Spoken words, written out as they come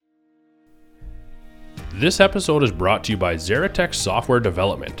This episode is brought to you by Xeratech Software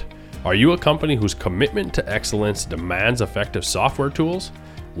Development. Are you a company whose commitment to excellence demands effective software tools?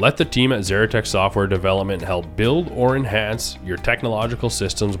 Let the team at Xeratech Software Development help build or enhance your technological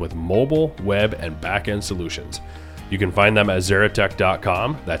systems with mobile, web, and back-end solutions. You can find them at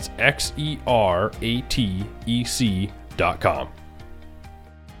xeratech.com. That's XERATEC.com.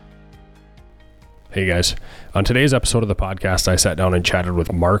 Hey guys, on today's episode of the podcast, I sat down and chatted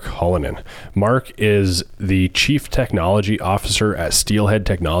with Mark Halonen. Mark is the Chief Technology Officer at Steelhead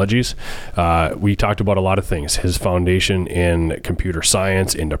Technologies. We talked about a lot of things, his foundation in computer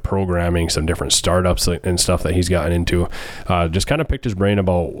science, into programming, some different startups and stuff that he's gotten into. Just kind of picked his brain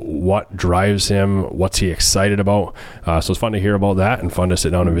about what drives him, what's he excited about. So it's fun to hear about that and fun to sit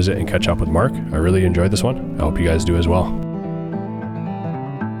down and visit and catch up with Mark. I really enjoyed this one. I hope you guys do as well.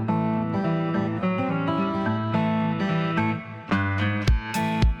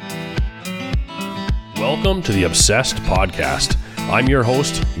 Welcome to the Obsessed Podcast. I'm your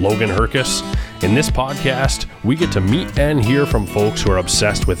host, Logan Herkus. In this podcast, we get to meet and hear from folks who are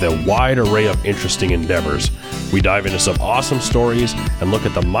obsessed with a wide array of interesting endeavors. We dive into some awesome stories and look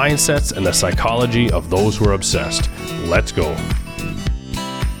at the mindsets and the psychology of those who are obsessed. Let's go.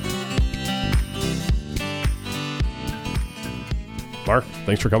 Mark,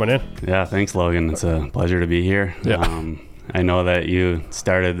 thanks for coming in. Yeah, thanks, Logan. It's a pleasure to be here. Yeah. I know that you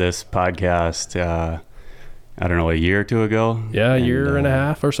started this podcast, I don't know, a year or two ago. Yeah, a year and a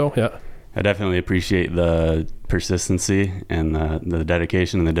half or so. Yeah. I definitely appreciate the persistency and the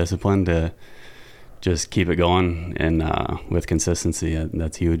dedication and the discipline to just keep it going and with consistency.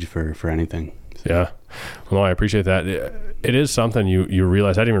 That's huge for anything. So. Yeah. Well, I appreciate that. It is something you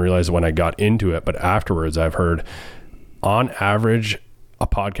realize. I didn't even realize when I got into it, but afterwards I've heard on average a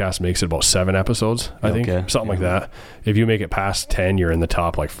podcast makes it about 7 episodes, I think, something like that. If you make it past 10, you're in the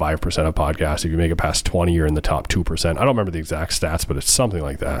top like 5% of podcasts. If you make it past 20, you're in the top 2%. I don't remember the exact stats, but it's something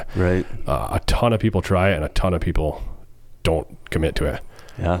like that. Right. A ton of people try it and a ton of people don't commit to it.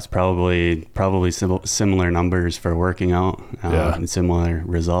 Yeah, it's probably similar numbers for working out and similar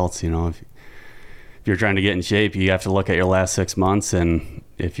results. You know, if you're trying to get in shape, you have to look at your last 6 months, and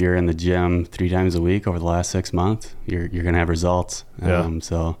if you're in the gym 3 times a week over the last 6 months, you're going to have results.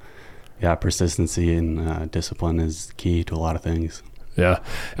 So yeah, persistency and discipline is key to a lot of things. Yeah,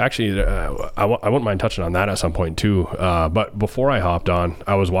 actually, I wouldn't mind touching on that at some point too. But before I hopped on,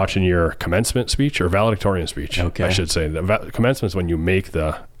 I was watching your commencement speech or valedictorian speech. I should say. The commencement's when you make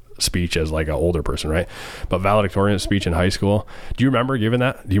the speech as like an older person, right? But valedictorian speech in high school. Do you remember giving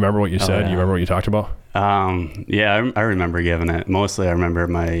that? Do you remember what you said? Do you remember what you talked about? Yeah, I remember giving it. Mostly I remember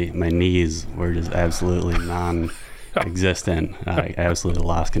my knees were just absolutely non-existent. I absolutely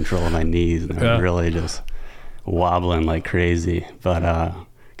lost control of my knees and they were really just wobbling like crazy, but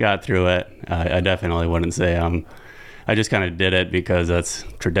got through it. I definitely wouldn't say I just kind of did it because that's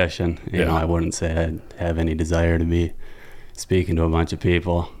tradition. You know, I wouldn't say I'd have any desire to be speaking to a bunch of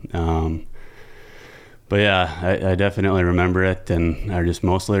people. But yeah, I definitely remember it, and I just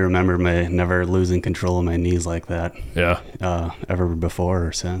mostly remember my never losing control of my knees like that. Ever before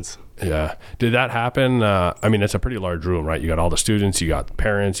or since. Yeah. Did that happen? I mean, it's a pretty large room, right? You got all the students, you got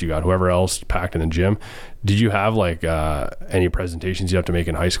parents, you got whoever else packed in the gym. Did you have like any presentations you have to make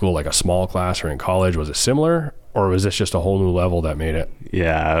in high school, like a small class, or in college? Was it similar, or was this just a whole new level that made it?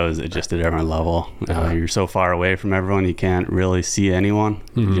 Yeah, it was just a different level. You're so far away from everyone, you can't really see anyone.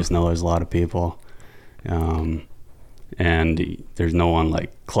 Mm-hmm. You just know there's a lot of people. And there's no one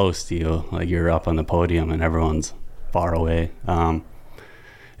like close to you, like you're up on the podium and everyone's far away. It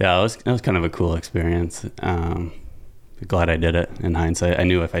was kind of a cool experience. Glad I did it in hindsight. I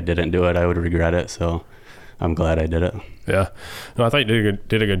knew if I didn't do it, I would regret it. So I'm glad I did it. Yeah. No, I thought you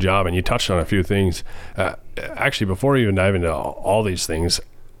did a good job, and you touched on a few things. Actually, before we even dive into all these things,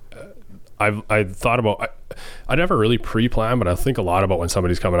 I thought about, I never really pre-plan, but I think a lot about when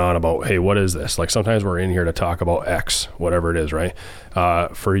somebody's coming on about, hey, what is this? Like sometimes we're in here to talk about X, whatever it is, right?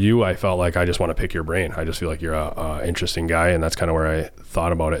 For you, I felt like I just want to pick your brain. I just feel like you're a interesting guy, and that's kind of where I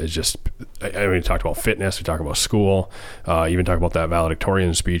thought about it. Is just, I mean, we talked about fitness, we talked about school, even talk about that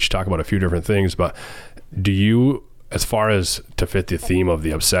valedictorian speech, talk about a few different things. But do you, as far as to fit the theme of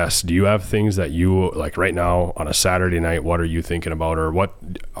the obsessed, do you have things that you like right now on a Saturday night? What are you thinking about, or what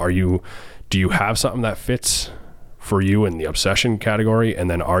are you? Do you have something that fits for you in the obsession category? And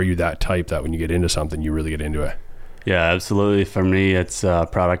then are you that type that when you get into something, you really get into it? Yeah, absolutely. For me, it's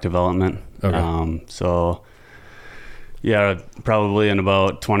product development. Okay. So yeah, probably in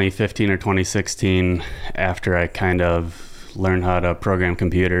about 2015 or 2016, after I kind of learned how to program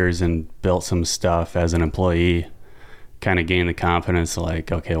computers and built some stuff as an employee, kind of gain the confidence to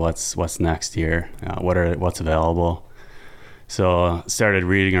like, okay, what's next here? What's available? So started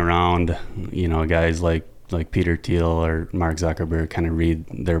reading around, guys like Peter Thiel or Mark Zuckerberg, kind of read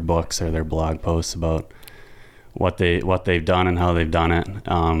their books or their blog posts about what they've done and how they've done it.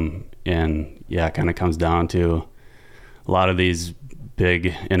 And yeah, it kind of comes down to a lot of these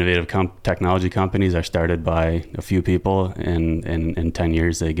big innovative technology companies are started by a few people, and in 10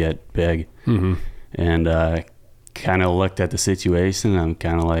 years they get big. Mm-hmm. And kind of looked at the situation. I'm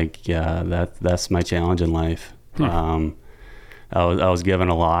kind of like, yeah, that's my challenge in life. I was given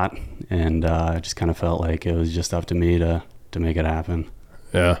a lot, and I just kind of felt like it was just up to me to make it happen.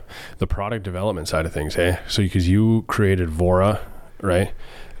 Yeah, the product development side of things, hey? So because you created Vora, right?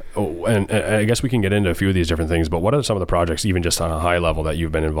 Oh, and I guess we can get into a few of these different things, but what are some of the projects, even just on a high level, that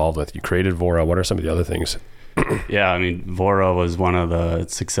you've been involved with? You created Vora. What are some of the other things? Yeah, I mean, Vora was one of the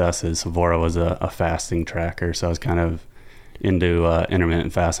successes. So Vora was a fasting tracker. So I was kind of into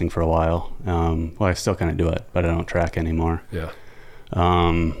intermittent fasting for a while. Well, I still kind of do it, but I don't track anymore. Yeah.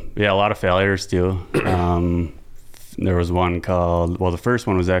 Yeah, a lot of failures too. There was one the first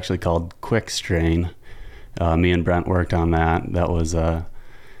one was actually called Quick Strain. Me and Brent worked on that. That was a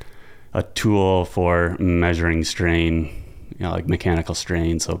tool for measuring strain, like mechanical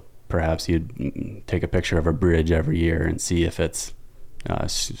strain. So perhaps you'd take a picture of a bridge every year and see if it's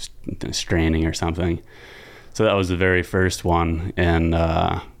straining or something. So that was the very first one, and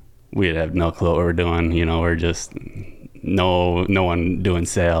we had no clue what we were doing. We're just no one doing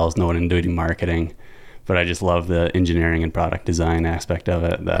sales, no one doing marketing. But I just love the engineering and product design aspect of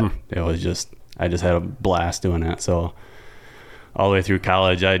it. It was I just had a blast doing it. So all the way through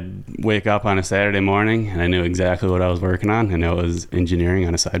college, I'd wake up on a Saturday morning and I knew exactly what I was working on, and it was engineering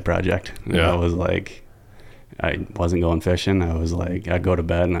on a side project. Yeah. I was like, I wasn't going fishing. I was like, I'd go to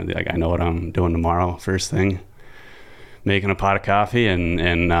bed and I'd be like, I know what I'm doing tomorrow. First thing, making a pot of coffee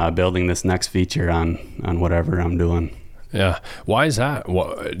and building this next feature on whatever I'm doing. Yeah. Why is that? Do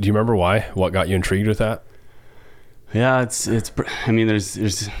you remember why? What got you intrigued with that? Yeah, I mean,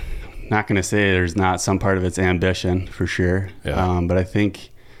 there's not going to say there's not some part of it's ambition for sure. Yeah. But I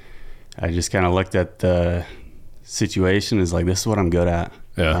think I just kind of looked at the situation as like, this is what I'm good at.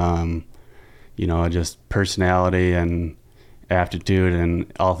 Yeah. Just personality and aptitude and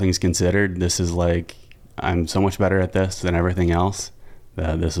all things considered, this is like, I'm so much better at this than everything else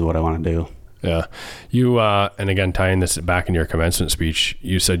that this is what I want to do. Yeah. You, and again, tying this back in your commencement speech,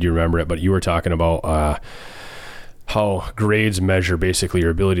 you said you remember it, but you were talking about how grades measure basically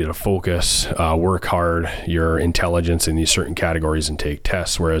your ability to focus, work hard, your intelligence in these certain categories and take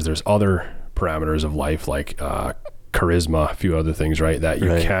tests, whereas there's other parameters of life like charisma, a few other things, right, that you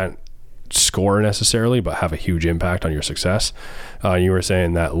can't score necessarily, but have a huge impact on your success. You were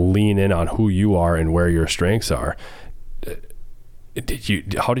saying that lean in on who you are and where your strengths are.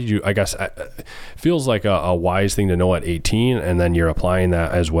 I guess feels like a wise thing to know at 18, and then you're applying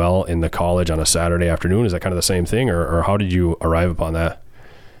that as well in the college on a Saturday afternoon. Is that kind of the same thing, or how did you arrive upon that?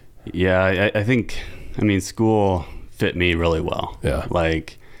 Yeah, I think, school fit me really well. Yeah.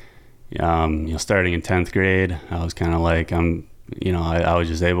 Like, starting in 10th grade, I was kind of like, I was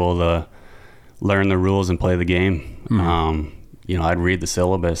just able to learn the rules and play the game. Mm-hmm. I'd read the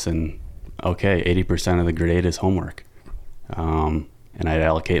syllabus and 80% of the grade is homework. And I'd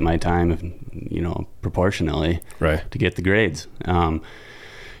allocate my time, proportionally to get the grades. And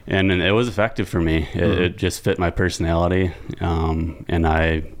it was effective for me. It just fit my personality. And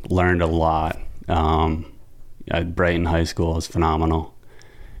I learned a lot. At Brighton High School was phenomenal.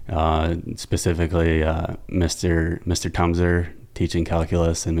 Specifically, Mr. Tumser teaching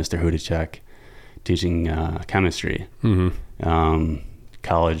calculus and Mr. Hudacek teaching chemistry. Mm-hmm.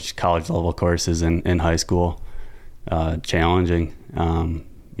 College level courses in high school. Challenging,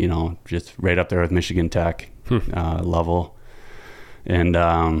 just right up there with Michigan Tech level. And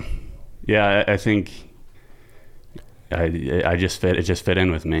I think it just fit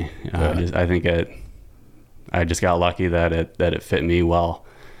in with me. I think I just got lucky that it fit me well.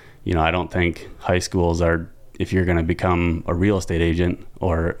 I don't think high schools are, if you're going to become a real estate agent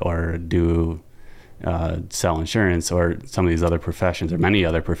or do sell insurance or some of these other professions or many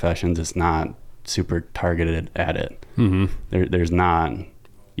other professions, it's not super targeted at it. Mm-hmm. There's not,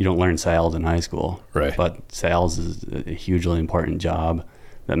 you don't learn sales in high school, right? But sales is a hugely important job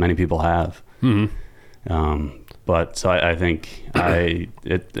that many people have. Mm-hmm. But so I think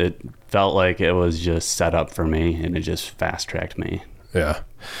it felt like it was just set up for me, and it just fast tracked me. Yeah.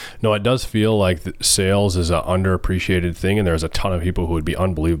 No, it does feel like sales is an underappreciated thing, and there's a ton of people who would be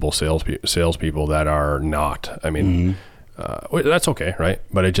unbelievable salespeople that are not. That's okay, right?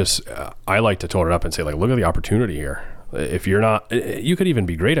 But it just, I like to tone it up and say, like, look at the opportunity here. If you're not, you could even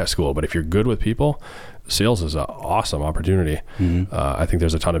be great at school, but if you're good with people, sales is an awesome opportunity. I think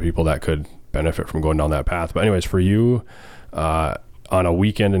there's a ton of people that could benefit from going down that path. But anyways, for you, on a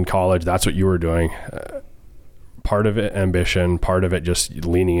weekend in college, that's what you were doing. Part of it ambition, part of it just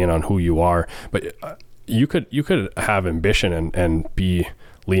leaning in on who you are. But you could have ambition and be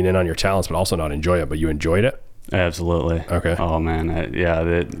lean in on your talents, but also not enjoy it. But you enjoyed it. Absolutely. Okay. Oh man,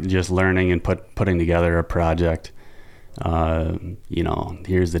 just learning and putting together a project.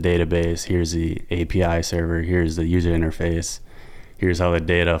 Here's the database, here's the API server, here's the user interface, here's how the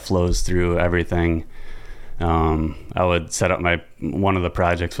data flows through everything. I would set up one of the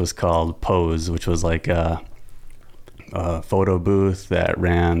projects was called Pose, which was like a photo booth that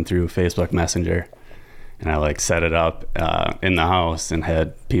ran through Facebook Messenger. And I like set it up in the house and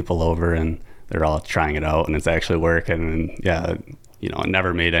had people over, and they're all trying it out, and it's actually working. And it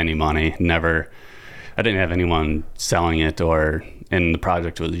never made any money. I didn't have anyone selling it, and the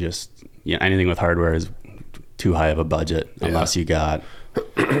project was just, anything with hardware is too high of a budget unless you got,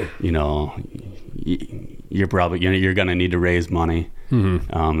 you're probably, you're going to need to raise money.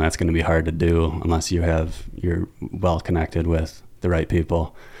 That's going to be hard to do unless you're well connected with the right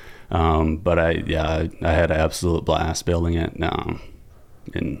people. But I had an absolute blast building it.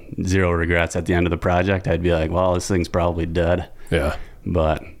 And zero regrets at the end of the project. I'd be like, well, this thing's probably dead. Yeah.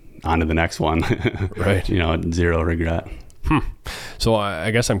 But on to the next one. Right. Zero regret. So I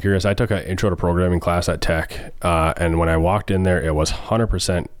guess I'm curious. I took an intro to programming class at Tech. And when I walked in there, it was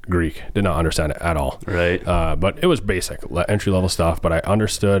 100% Greek. Did not understand it at all. Right. But it was basic entry level stuff. But I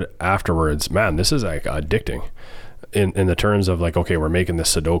understood afterwards, man, this is like addicting. In the terms of like, okay, we're making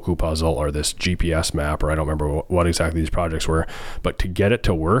this Sudoku puzzle or this GPS map, or I don't remember what exactly these projects were, but to get it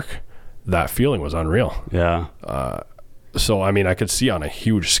to work, that feeling was unreal. Yeah. So, I mean, I could see on a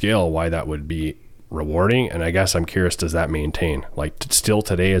huge scale why that would be rewarding. And I guess I'm curious, does that maintain? Like still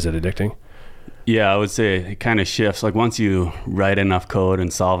today, is it addicting? Yeah, I would say it kind of shifts. Like once you write enough code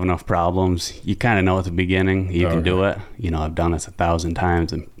and solve enough problems, you kind of know at the beginning you can do it. I've done this 1,000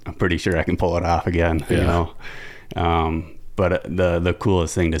 times and I'm pretty sure I can pull it off again, But the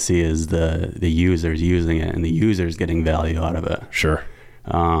coolest thing to see is the users using it and the users getting value out of it. Sure.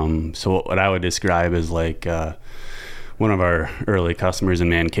 So what I would describe is like one of our early customers in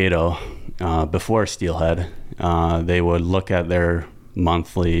Mankato, before Steelhead, they would look at their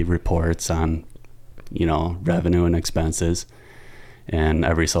monthly reports on, revenue and expenses. And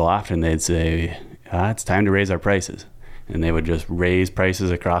every so often they'd say, it's time to raise our prices. And they would just raise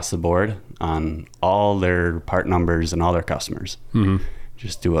prices across the board on all their part numbers and all their customers.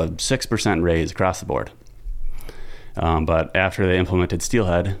 Just do a 6% raise across the board. But after they implemented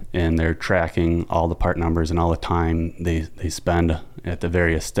Steelhead and they're tracking all the part numbers and all the time they spend at the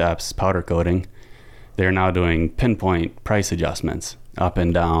various steps powder coating, they're now doing pinpoint price adjustments up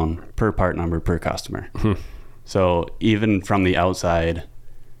and down per part number per customer. So even from the outside,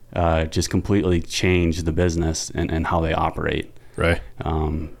 just completely changed the business and how they operate. Right.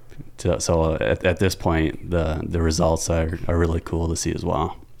 So at this point, the results are really cool to see as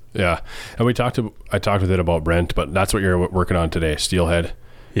well. Yeah. And I talked with it about Brent, but that's what you're working on today, Steelhead.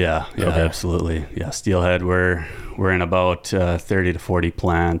 Yeah, okay. Absolutely. Yeah, Steelhead, we're in about 30 to 40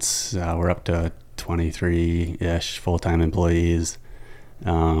 plants. We're up to 23-ish full-time employees.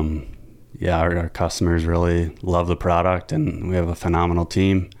 Our customers really love the product, and we have a phenomenal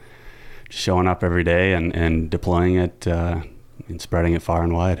team showing up every day and deploying it and spreading it far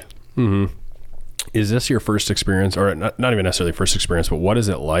and wide. Is this your first experience, or not even necessarily first experience, but what is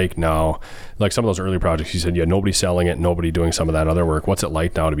it like now? Like some of those early projects, you said you had nobody selling it, nobody doing some of that other work. What's it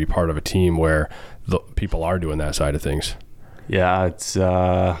like now to be part of a team where the people are doing that side of things? Yeah, it's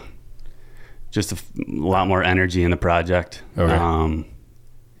just a lot more energy in the project. Okay.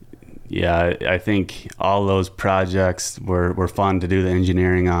 I think all those projects were fun to do the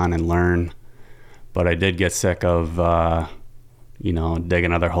engineering on and learn, but I did get sick of dig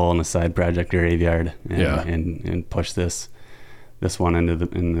another hole in the side project graveyard and push this one into the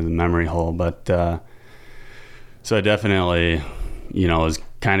memory hole. But so I definitely was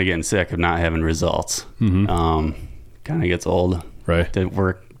kind of getting sick of not having results. Kind of gets old, right? To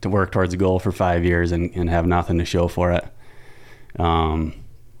work towards a goal for 5 years and have nothing to show for it.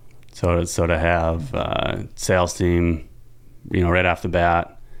 So to have sales team, right off the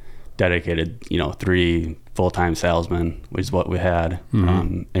bat, dedicated, 3 full-time salesmen, which is what we had.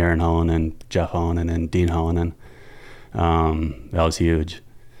 Aaron Halonen, Jeff Halonen, and Dean Halonen. That was huge.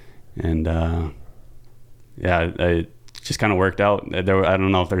 And it just kind of worked out. I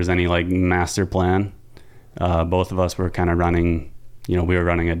don't know if there's any like master plan. Both of us were kind of running, we were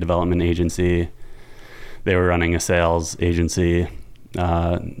running a development agency. they were running a sales agency.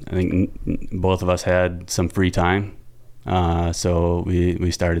 I think both of us had some free time. So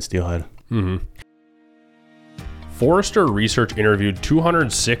we started Steelhead. Mm-hmm. Forrester Research interviewed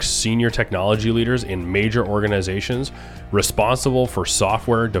 206 senior technology leaders in major organizations responsible for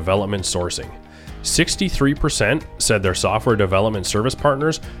software development sourcing. 63% said their software development service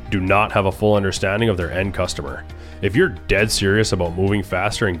partners do not have a full understanding of their end customer. If you're dead serious about moving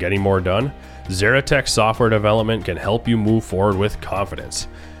faster and getting more done, Xeratech Software Development can help you move forward with confidence.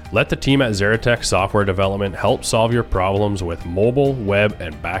 Let the team at Xeratech Software Development help solve your problems with mobile, web,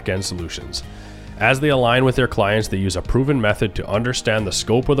 and back-end solutions. As they align with their clients, they use a proven method to understand the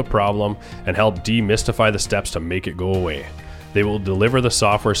scope of the problem and help demystify the steps to make it go away. They will deliver the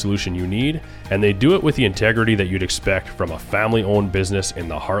software solution you need, and they do it with the integrity that you'd expect from a family-owned business in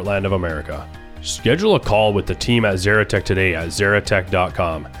the heartland of America. Schedule a call with the team at Xeratech today at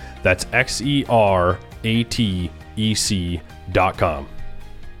xeratech.com. That's XERATEC.com.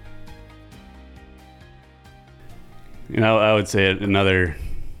 I would say another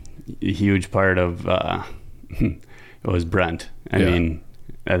huge part of it was Brent. I mean,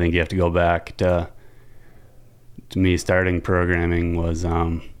 I think you have to go back to me starting programming was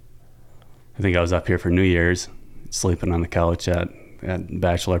I think I was up here for New Year's, sleeping on the couch at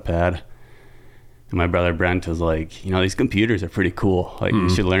bachelor pad. And my brother Brent was like, these computers are pretty cool. Like, you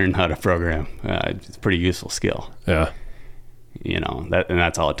should learn how to program. It's a pretty useful skill. Yeah. And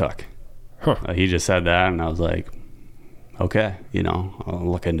that's all it took. Huh. He just said that, and I was like, okay, I'll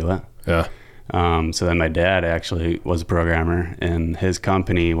look into it. Yeah. So then my dad actually was a programmer, and his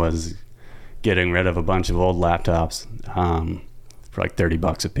company was getting rid of a bunch of old laptops for like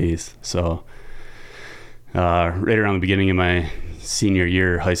 $30 a piece. So right around the beginning of my senior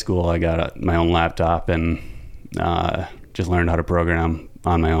year of high school, I got my own laptop and just learned how to program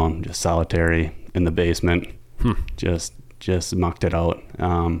on my own, just solitary in the basement. Just mucked it out.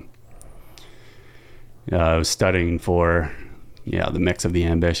 I was studying for the mix of the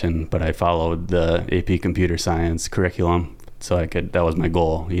ambition, but I followed the AP computer science curriculum, so that was my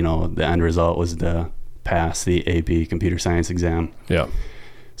goal. The end result was to pass the AP computer science exam. Yeah.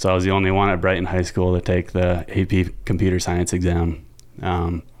 So I was the only one at Brighton High School to take the AP computer science exam,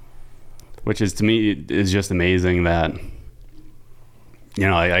 which is, to me, is just amazing that,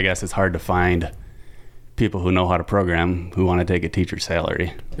 I guess it's hard to find people who know how to program who want to take a teacher's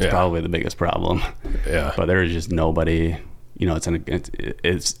salary. It's probably the biggest problem. Yeah. But there is just nobody,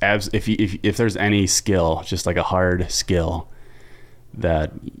 if there's any skill, just like a hard skill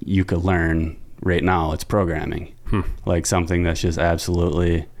that you could learn right now, it's programming. Like something that's just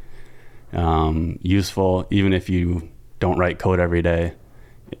absolutely useful, even if you don't write code every day.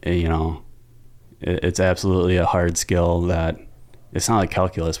 It's absolutely a hard skill that it's not like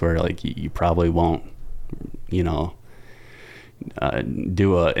calculus where like you probably won't do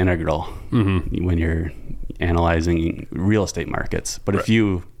a integral when you're analyzing real estate markets. But if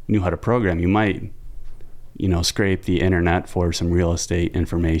you knew how to program, you might scrape the internet for some real estate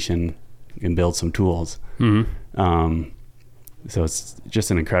information and build some tools. So it's just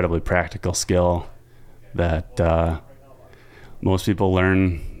an incredibly practical skill that most people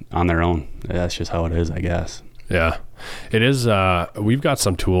learn on their own. That's just how it is, I guess. Yeah, it is. We've got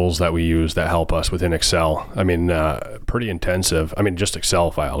some tools that we use that help us within Excel. I mean, pretty intensive. I mean, just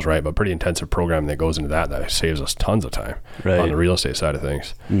Excel files, right? But pretty intensive programming that goes into that saves us tons of time on the real estate side of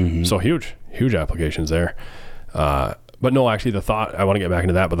things. So huge applications there. But no, actually the thought, I want to get back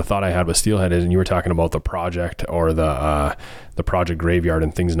into that, but the thought I had with Steelhead is, and you were talking about the project or the project graveyard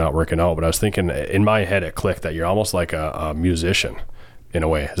and things not working out. But I was thinking in my head, it clicked that you're almost like a musician in a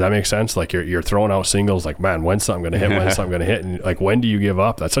way. Does that make sense? Like you're throwing out singles like, man, when's something going to hit? When's something going to hit? And like, when do you give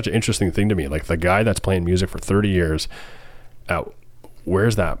up? That's such an interesting thing to me. Like the guy that's playing music for 30 years,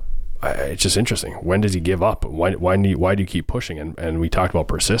 where's that? It's just interesting. When does he give up? Why do you keep pushing? And we talked about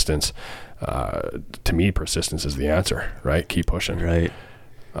persistence. To me, persistence is the answer, right? Keep pushing. Right.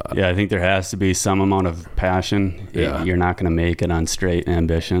 I think there has to be some amount of passion. You're not going to make it on straight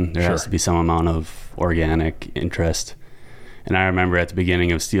ambition. There has to be some amount of organic interest. And I remember at the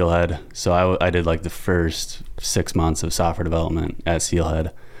beginning of Steelhead, so I did like the first 6 months of software development at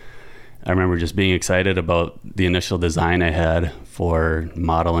Steelhead. I remember just being excited about the initial design I had for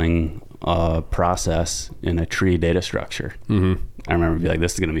modeling a process in a tree data structure. I remember being like,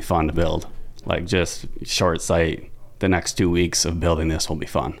 this is going to be fun to build. Like just short sight, the next 2 weeks of building this will be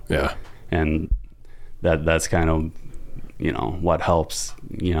fun. Yeah. And that's kind of, what helps,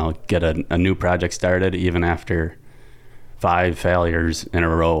 get a new project started even after 5 failures in a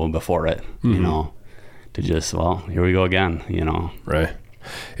row before it, to just, here we go again, Right.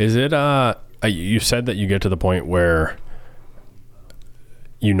 Is it, You said that you get to the point where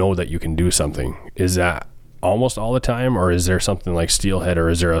you know that you can do something. Is that almost all the time, or is there something like Steelhead, or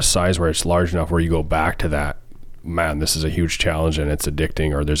is there a size where it's large enough where you go back to that, man, this is a huge challenge and it's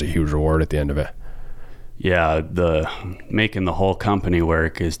addicting, or there's a huge reward at the end of it? Yeah, making the whole company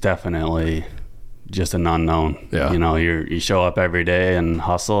work is definitely just an unknown. Yeah. You know, you show up every day and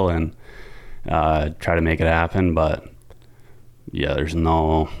hustle and try to make it happen, but yeah, there's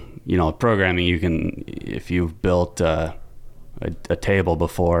no, programming, if you've built a table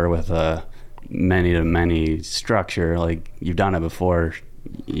before with a many-to-many structure, like you've done it before,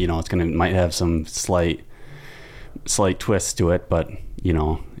 might have some slight twists to it, but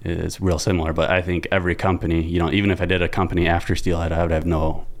it's real similar. But I think every company, even if I did a company after Steelhead, I would have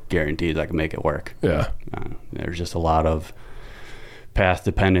no guarantees I can make it work. Yeah. There's just a lot of path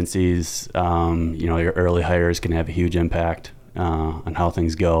dependencies. Your early hires can have a huge impact on how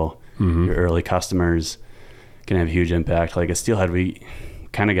things go. Mm-hmm. Your early customers can have a huge impact. Like at Steelhead, we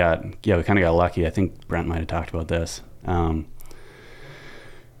kind of got lucky. I think Brent might have talked about this.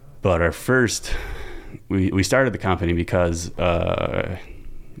 But our first, we started the company because a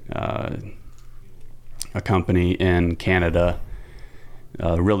company in Canada,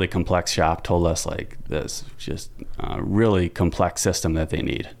 a really complex shop, told us like this just really complex system that they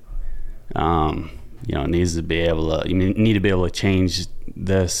need. It needs to be able to, you need to be able to change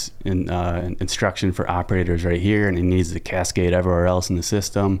this instruction for operators right here, and it needs to cascade everywhere else in the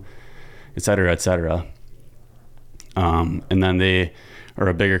system, et cetera, et cetera. And then they are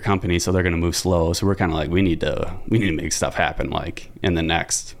a bigger company, so they're going to move slow. So we're kind of like, we need to make stuff happen like in the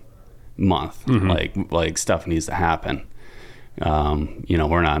next month. Mm-hmm. Like stuff needs to happen.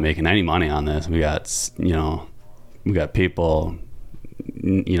 We're not making any money on this. We got people,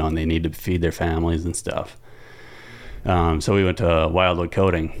 and they need to feed their families and stuff. So we went to Wildwood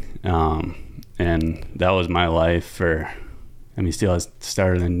Coating, and that was my life Steelhead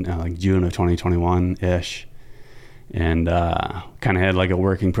started in June of 2021-ish, and kind of had like a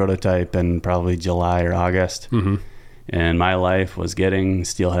working prototype in probably July or August. Mm-hmm. And my life was getting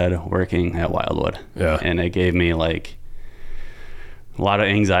Steelhead working at Wildwood. Yeah. And it gave me like a lot of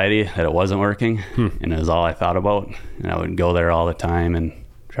anxiety that it wasn't working, and it was all I thought about. And I would go there all the time and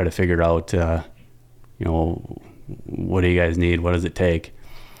try to figure out, what do you guys need? What does it take?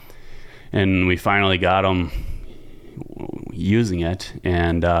 And we finally got them using it.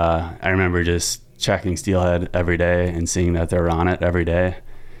 And I remember just checking Steelhead every day and seeing that they're on it every day.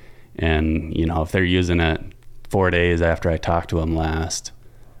 And, if they're using it 4 days after I talked to them last,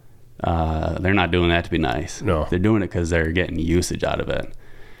 they're not doing that to be nice. No. They're doing it because they're getting usage out of it.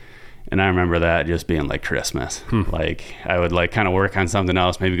 And I remember that just being like Christmas. Like I would like kind of work on something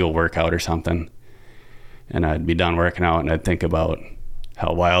else, maybe go work out or something. And I'd be done working out and I'd think about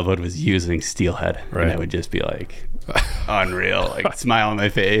how Wildwood was using Steelhead. Right. And I would just be like unreal, like smile on my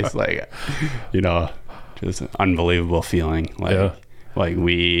face, like, just an unbelievable feeling. Like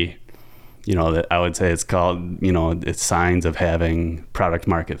we, that I would say it's called, it's signs of having product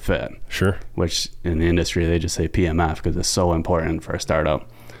market fit. Sure. Which in the industry, they just say PMF because it's so important for a startup.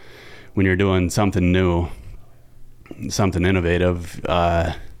 When you're doing something new, something innovative,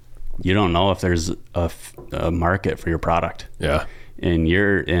 you don't know if there's a market for your product. Yeah. And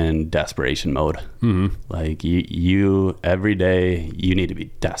you're in desperation mode. Mm-hmm. Like you every day you need to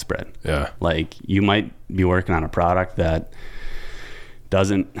be desperate. Yeah. Like you might be working on a product that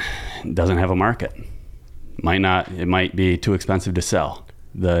doesn't have a market. It might be too expensive to sell.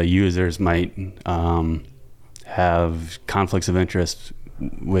 The users might have conflicts of interest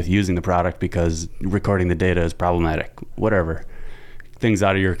with using the product because recording the data is problematic. Whatever. Things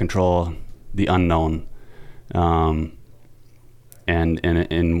out of your control, the unknown.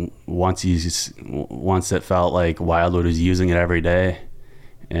 And once it felt like Wildwood was using it every day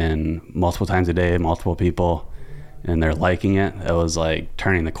and multiple times a day, multiple people, and they're liking it, it was like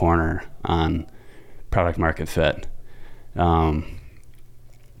turning the corner on product market fit. So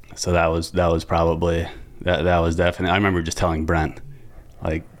that was definitely, I remember just telling Brent,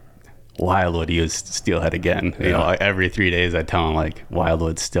 like, Wildwood used Steelhead again. Yeah. Like every 3 days I'd tell him like,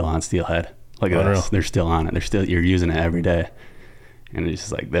 Wildwood's still on Steelhead. Look at this. They're still on it. You're using it every day. And it's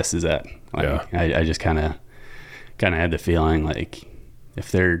just like, this is it. Like, yeah. I just kind of had the feeling like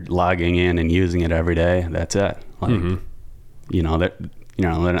if they're logging in and using it every day, that's it. Like,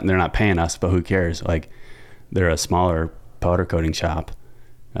 they're not paying us, but who cares? Like they're a smaller powder coating shop.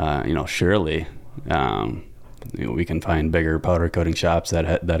 Surely, we can find bigger powder coating shops that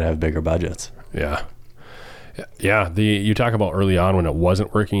have bigger budgets. Yeah. Yeah. You talk about early on when it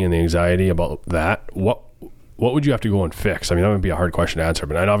wasn't working and the anxiety about that. What what would you have to go and fix? I mean, that would be a hard question to answer,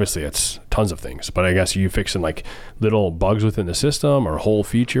 but and obviously it's tons of things, but I guess, are you fixing like little bugs within the system or whole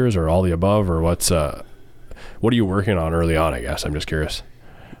features or all the above, or what are you working on early on, I guess? I'm just curious.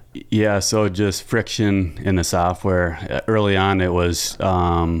 Yeah, so just friction in the software. Early on, it was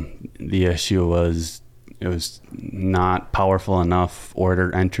the issue was it was not powerful enough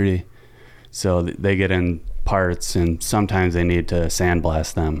order entry. So they get in parts, and sometimes they need to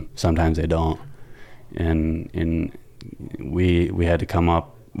sandblast them, sometimes they don't. And we had to come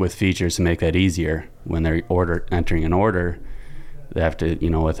up with features to make that easier. When they're entering an order, they have to,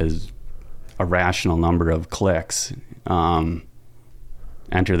 with a rational number of clicks,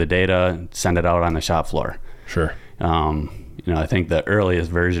 enter the data, send it out on the shop floor. Sure. I think the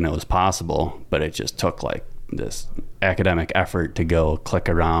earliest version it was possible, but it just took like this academic effort to go click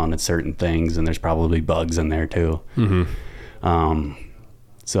around at certain things, and there's probably bugs in there too. Mm-hmm.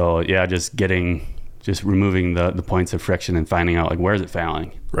 So yeah, just removing the points of friction and finding out like, where is it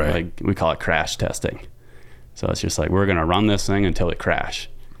failing? Right. Like we call it crash testing. So it's just like, we're going to run this thing until it crashes,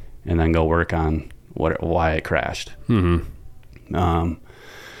 and then go work on why it crashed. Mm-hmm.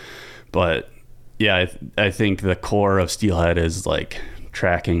 But yeah, I think the core of Steelhead is like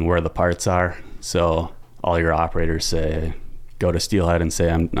tracking where the parts are. So all your operators go to Steelhead and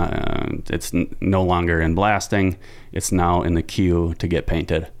say, it's no longer in blasting. It's now in the queue to get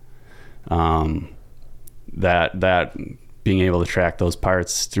painted. That being able to track those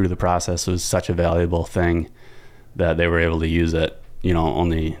parts through the process was such a valuable thing that they were able to use it.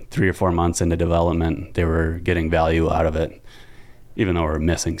 Only 3 or 4 months into development, they were getting value out of it, even though we're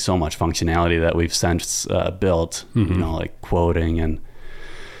missing so much functionality that we've since built, mm-hmm. Like quoting and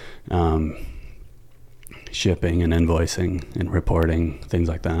shipping and invoicing and reporting, things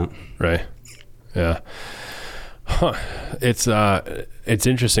like that. Right. Yeah. Huh. It's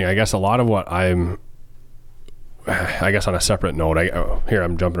interesting. I guess a lot of what I guess on a separate note, here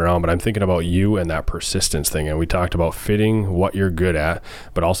I'm jumping around, but I'm thinking about you and that persistence thing. And we talked about fitting what you're good at,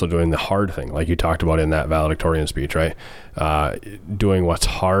 but also doing the hard thing, like you talked about in that valedictorian speech, right? Doing what's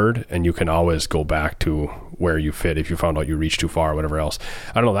hard, and you can always go back to where you fit if you found out you reached too far or whatever else.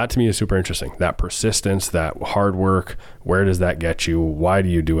 I don't know. That to me is super interesting. That persistence, that hard work, where does that get you? Why do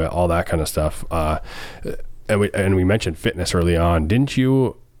you do it? All that kind of stuff. And we mentioned fitness early on. Didn't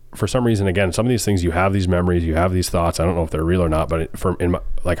you, for some reason, again, some of these things, you have these memories, you have these thoughts. I don't know if they're real or not, but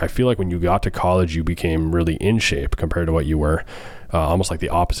I feel like when you got to college, you became really in shape compared to what you were, almost like the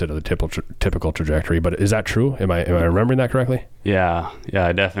opposite of the typical trajectory. But is that true? Am I remembering that correctly? Yeah,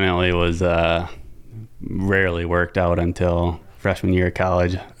 I definitely was rarely worked out until freshman year of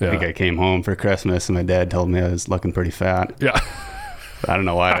college. Yeah. I think I came home for Christmas and my dad told me I was looking pretty fat. Yeah. I don't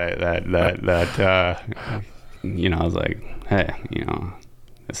know why that I was like, hey,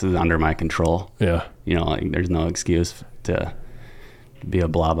 this is under my control. Yeah. Like there's no excuse to be a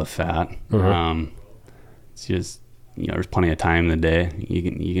blob of fat. Uh-huh. It's just, there's plenty of time in the day.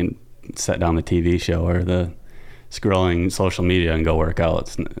 You can set down the TV show or the scrolling social media and go work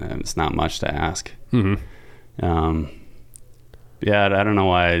out. It's not much to ask. Mm-hmm. Yeah, I don't know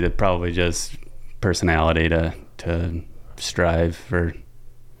why. It's probably just personality to strive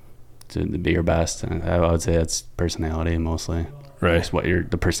to be your best. I would say it's personality mostly. Right. Just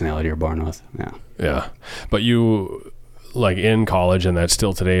the personality you're born with. Yeah. Yeah. But you, like in college, and that's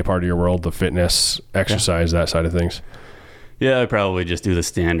still today part of your world, the fitness, exercise, that side of things. Yeah, I probably just do the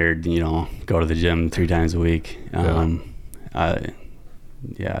standard, go to the gym 3 times a week.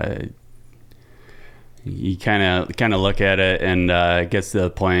 You kind of look at it, and it gets to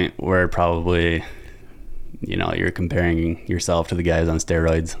the point where probably, you're comparing yourself to the guys on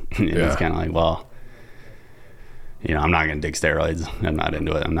steroids. It's kind of like, well, I'm not going to take steroids. I'm not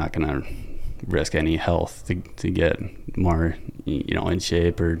into it. I'm not going to risk any health to get more, in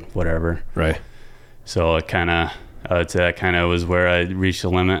shape or whatever. Right. So I would say that kind of was where I reached the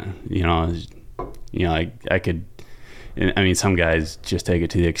limit. I could, some guys just take it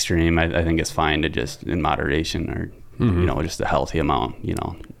to the extreme. I think it's fine to just in moderation or, mm-hmm. Just a healthy amount,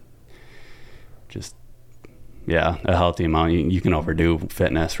 just, a healthy amount. You can overdo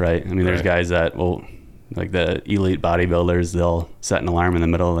fitness, right? There's guys that will, like the elite bodybuilders, they'll set an alarm in the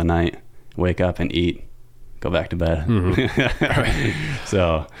middle of the night, wake up and eat, go back to bed. Mm-hmm.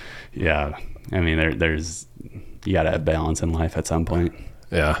 So, yeah, there's, you got to have balance in life at some point.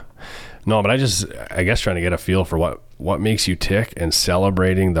 Yeah. No, but I guess trying to get a feel for what makes you tick and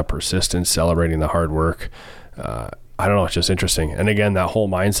celebrating the persistence, celebrating the hard work. I don't know. It's just interesting. And again, that whole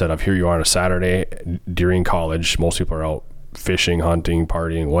mindset of here you are on a Saturday during college, most people are out fishing, hunting,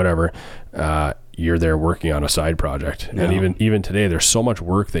 partying, whatever, you're there working on a side project. Yeah. And even today, there's so much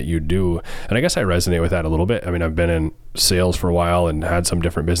work that you do. And I guess I resonate with that a little bit. I mean, I've been in sales for a while and had some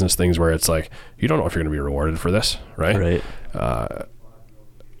different business things where it's like, you don't know if you're going to be rewarded for this, right? Right.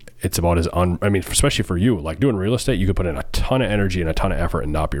 It's about especially for you, like doing real estate, you could put in a ton of energy and a ton of effort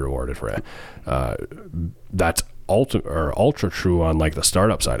and not be rewarded for it. That's ultra true on like the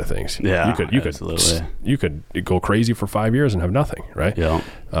startup side of things. Yeah, you could go crazy for 5 years and have nothing, right? Yeah.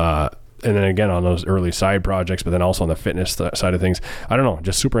 And then again on those early side projects, but then also on the fitness side of things, I don't know,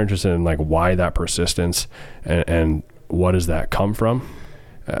 just super interested in like why that persistence and what does that come from?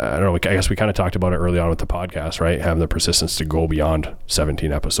 I don't know. I guess we kind of talked about it early on with the podcast, right? Having the persistence to go beyond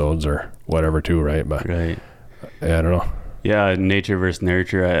 17 episodes or whatever too, right? But right. Yeah, I don't know. Yeah, nature versus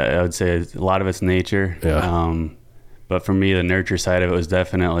nurture. I would say a lot of it's nature. Yeah. But for me, the nurture side of it was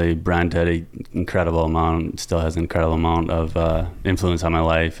definitely Brent had an incredible amount, still has an incredible amount of influence on my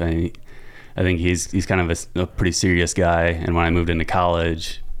life. And I think he's kind of a pretty serious guy. And when I moved into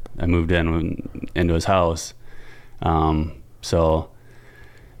college, I moved into his house. So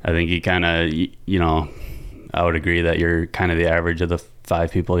I think he kind of, I would agree that you're kind of the average of the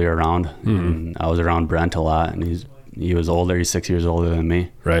 5 people you're around. Mm-hmm. And I was around Brent a lot, and he was older. He's 6 years older than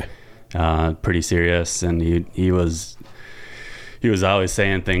me. Right. Pretty serious, and he was always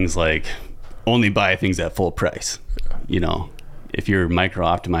saying things like, only buy things at full price. If you're micro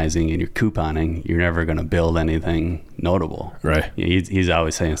optimizing and you're couponing, you're never going to build anything notable. Right. He's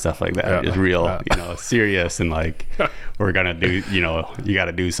always saying stuff like that. Yeah. It's real, serious, and like, we're going to do, you got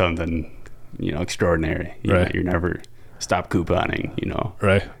to do something, extraordinary. Right. You're never stop couponing,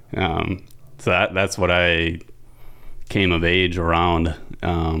 Right. So that's what I came of age around.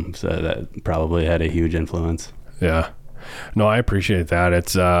 So that probably had a huge influence. Yeah. No, I appreciate that.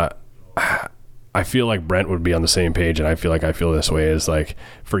 It's, I feel like Brent would be on the same page, and I feel this way is like,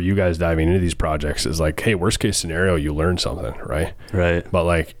 for you guys diving into these projects is like, hey, worst case scenario, you learn something, right? Right. But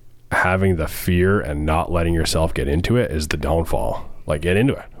like having the fear and not letting yourself get into it is the downfall. Like, get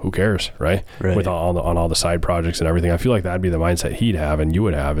into it. Who cares, right? Right. With on all the side projects and everything. I feel like that'd be the mindset he'd have and you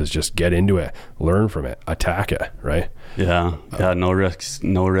would have, is just get into it, learn from it, attack it, right? Yeah. No risk,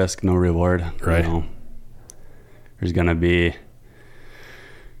 no reward. Right. There's gonna be,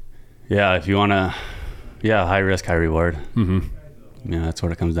 if you want to, high risk, high reward. Mm-hmm. Yeah, that's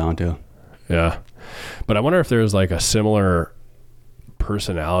what it comes down to. Yeah. But I wonder if there's like a similar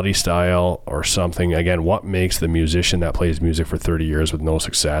personality style or something. Again, what makes the musician that plays music for 30 years with no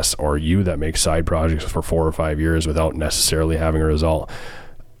success, or you that makes side projects for 4 or 5 years without necessarily having a result?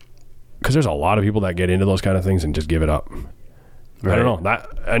 Because there's a lot of people that get into those kind of things and just give it up. Right. I don't know.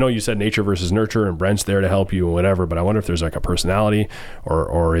 I know you said nature versus nurture, and Brent's there to help you and whatever, but I wonder if there's like a personality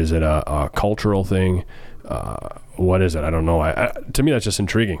or is it a cultural thing? What is it? I don't know. To me, that's just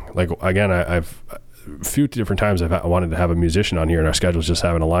intriguing. Like, again, I've a few different times I wanted to have a musician on here and our schedules just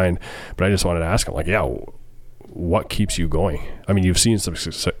haven't aligned, but I just wanted to ask him, like, what keeps you going? I mean, you've seen some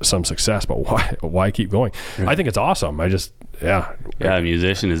success, but why keep going? Right. I think it's awesome. A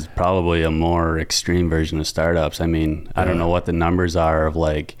musician is probably a more extreme version of startups. I mean, I don't know what the numbers are of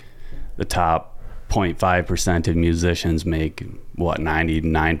like the top 0.5% of musicians make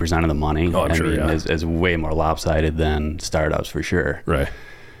 99% of the money. Oh, I'm sure. Is way more lopsided than startups for sure. Right.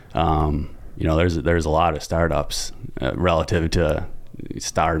 There's a lot of startups relative to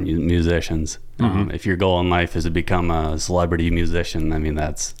star musicians. Mm-hmm. If your goal in life is to become a celebrity musician, I mean,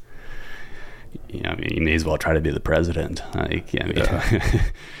 that's, you may as well try to be the president.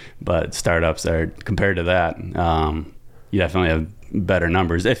 But startups are, compared to that, you definitely have better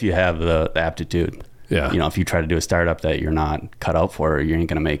numbers if you have the aptitude. Yeah. If you try to do a startup that you're not cut out for, you ain't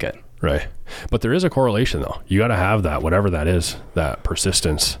going to make it. Right. But there is a correlation though. You got to have that, whatever that is, that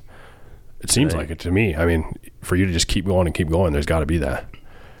persistence. It seems like it to me. I mean, for you to just keep going and keep going, there's got to be that.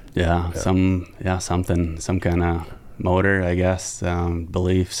 Something, some kind of motor, I guess,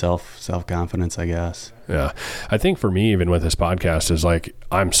 belief, self-confidence, I guess. Yeah. I think for me, even with this podcast, is like,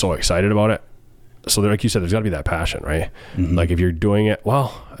 I'm so excited about it. So like you said, there's got to be that passion, right? Mm-hmm. Like if you're doing it,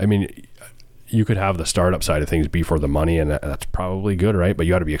 well, I mean, you could have the startup side of things be for the money, and that's probably good, right? But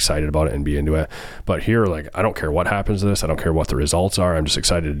you got to be excited about it and be into it. But here, like, I don't care what happens to this. I don't care what the results are. I'm just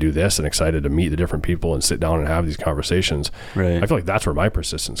excited to do this and excited to meet the different people and sit down and have these conversations. Right. I feel like that's where my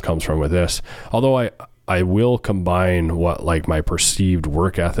persistence comes from with this. Although I will combine what like my perceived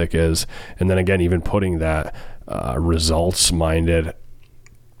work ethic is, and then again, even putting that results-minded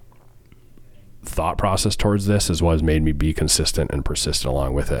thought process towards this is what has made me be consistent and persistent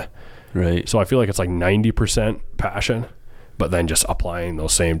along with it. Right. So I feel like it's like 90% passion, but then just applying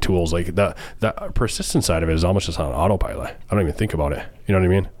those same tools, like the persistent side of it is almost just on autopilot. I don't even think about it. You know what I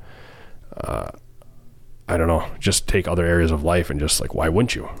mean? I don't know, just take other areas of life and just like, why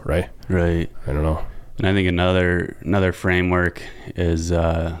wouldn't you? Right. Right. I don't know. And I think another framework is,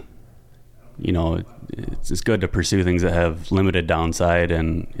 it's good to pursue things that have limited downside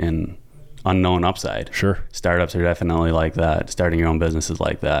and unknown upside. Sure. Startups are definitely like that. Starting your own business is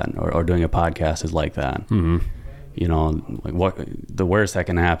like that, or doing a podcast is like that. Mm-hmm. Like what the worst that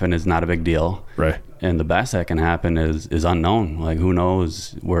can happen is not a big deal. Right. And the best that can happen is unknown. Like who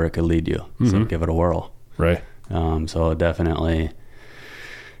knows where it could lead you. Mm-hmm. So give it a whirl. Right. So definitely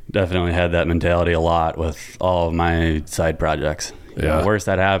had that mentality a lot with all of my side projects. Yeah. Worst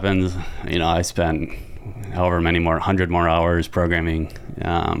that happens, I spent however many 100 more hours programming,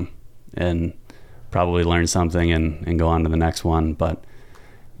 and probably learn something and go on to the next one. But,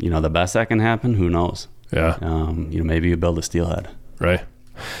 the best that can happen, who knows? Yeah. Maybe you build a steelhead. Right.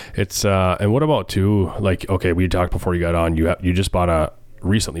 It's, and what about too, like, okay, we talked before you got on, you just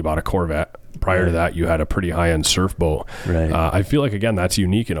recently bought a Corvette. Prior to that, you had a pretty high-end surf boat. Right. I feel like, again, that's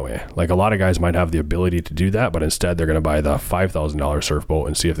unique in a way. Like a lot of guys might have the ability to do that, but instead they're going to buy the $5,000 surf boat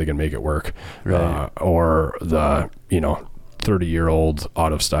and see if they can make it work. Right. Or the, 30-year-old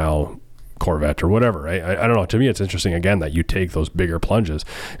out-of-style Corvette or whatever, right? I don't know. To me, it's interesting, again, that you take those bigger plunges.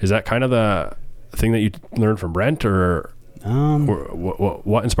 Is that kind of the thing that you learned from Brent, or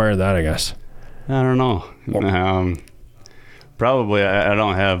what inspired that, I guess? I don't know. Probably I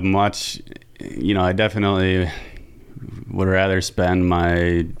don't have much. I definitely would rather spend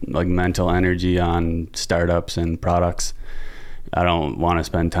my mental energy on startups and products. I don't want to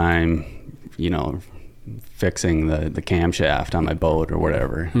spend time, fixing the camshaft on my boat or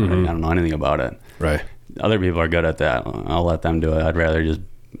whatever. Mm-hmm. I don't know anything about it. Right. Other people are good at that. I'll let them do it. I'd rather just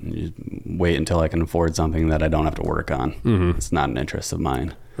wait until I can afford something that I don't have to work on. Mm-hmm. It's not an interest of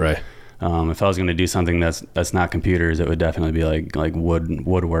mine. Right. If I was going to do something that's not computers, it would definitely be like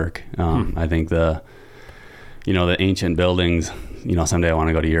woodwork. I think the ancient buildings, someday I want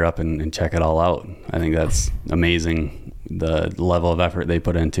to go to Europe and check it all out. I think that's amazing. The level of effort they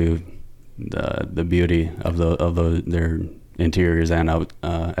put into the beauty of their interiors and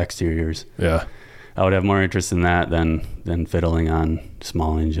exteriors. Yeah. I would have more interest in that than fiddling on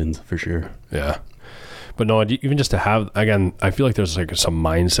small engines for sure. Yeah. But no, even just to have, again, I feel like there's like some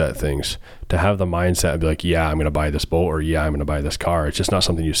mindset things. To have the mindset and be like, yeah, I'm going to buy this boat, or yeah, I'm going to buy this car. It's just not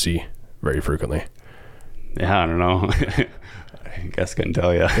something you see very frequently. Yeah, I don't know. I guess I couldn't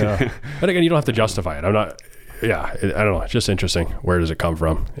tell you. Yeah. But again, you don't have to justify it. I don't know. It's just interesting. Where does it come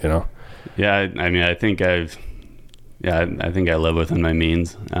from, Yeah, I mean, I think I live within my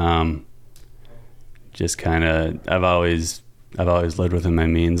means. Just kind of, I've always lived within my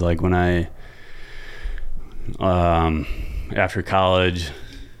means. Like when after college,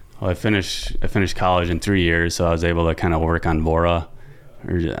 I finished college in 3 years, so I was able to kind of work on Vora.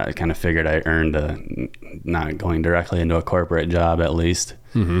 I kind of figured I earned not going directly into a corporate job at least.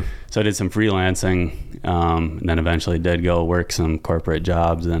 Mm-hmm. So I did some freelancing, and then eventually did go work some corporate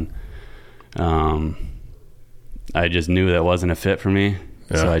jobs, and I just knew that wasn't a fit for me.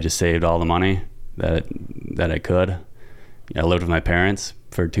 Yeah. So I just saved all the money that I could. I lived with my parents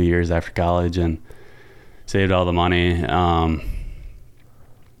for 2 years after college and saved all the money.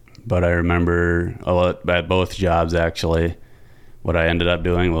 But I remember at both jobs, actually, what I ended up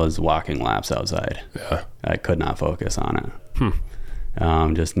doing was walking laps outside. Yeah. I could not focus on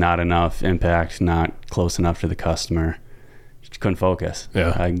it. Just not enough impact, not close enough to the customer. Just couldn't focus.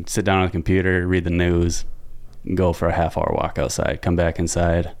 Yeah. I'd sit down on the computer, read the news, go for a half-hour walk outside, come back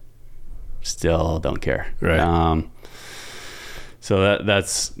inside, still don't care. Right. So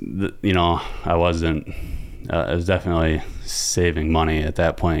that's I was definitely saving money at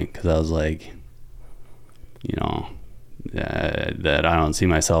that point, because I was like, that I don't see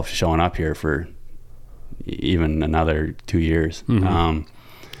myself showing up here for even another 2 years. Mm-hmm.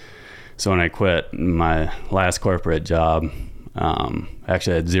 So when I quit my last corporate job,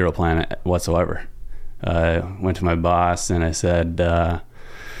 actually I had zero plan whatsoever. I went to my boss and I said, I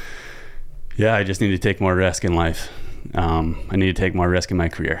just need to take more risk in life. I need to take more risk in my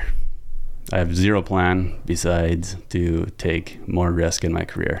career. I have zero plan besides to take more risk in my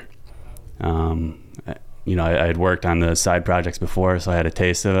career. I had worked on the side projects before, so I had a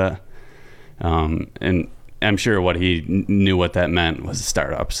taste of it. And I'm sure what he knew what that meant was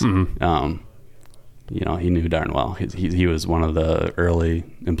startups. Mm-hmm. He knew darn well. He was one of the early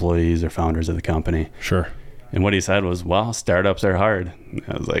employees or founders of the company. Sure. And what he said was, well, startups are hard.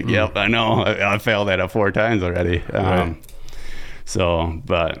 I was like, yep, I know. I failed at it 4 times already. Right.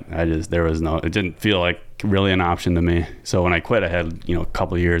 But it didn't feel like really an option to me. So when I quit, I had, a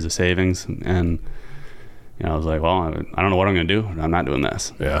couple of years of savings, and I was like, well, I don't know what I'm going to do. I'm not doing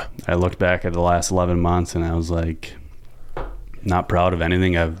this. Yeah. I looked back at the last 11 months and I was like, not proud of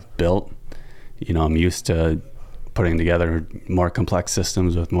anything I've built. I'm used to putting together more complex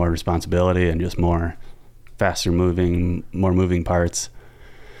systems with more responsibility and just more faster moving, more moving parts.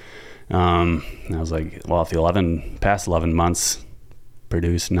 And I was like, well, if the past 11 months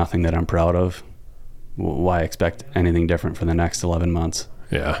produce nothing that I'm proud of, why expect anything different for the next 11 months?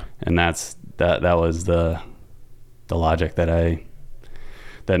 Yeah. And that was the logic that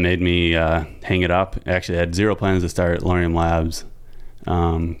made me hang it up. Actually, I had zero plans to start Lorium Labs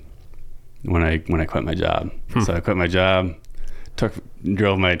when I quit my job. So I quit my job,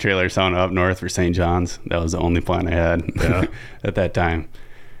 drove my trailer sauna up north for St. John's. That was the only plan I had at that time.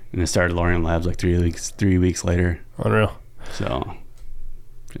 And I started Lorium Labs like 3 weeks later. Unreal. So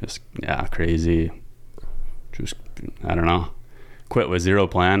just, crazy. Just, I don't know. Quit with zero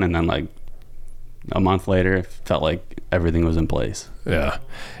plan, and then like a month later, it felt like everything was in place. Yeah.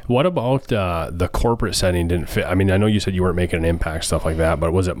 What about the corporate setting didn't fit? I mean, I know you said you weren't making an impact, stuff like that,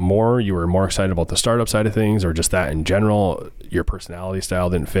 but was it you were more excited about the startup side of things, or just that in general, your personality style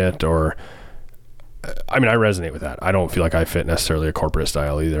didn't fit? Or, I mean, I resonate with that. I don't feel like I fit necessarily a corporate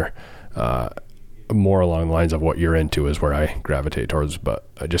style either. More along the lines of what you're into is where I gravitate towards, but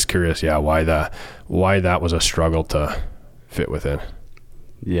I'm just curious, why that was a struggle to fit within.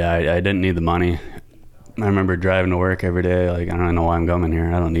 Yeah, I didn't need the money. I remember driving to work every day. Like, I don't know why I'm coming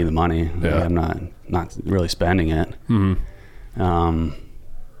here. I don't need the money. Yeah. Like, I'm not really spending it. Mm-hmm.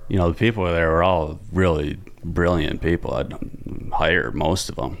 The people there were all really brilliant people. I'd hire most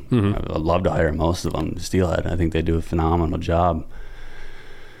of them. Mm-hmm. I'd love to hire most of them. Steelhead, I think they do a phenomenal job.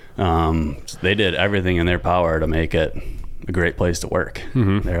 They did everything in their power to make it a great place to work.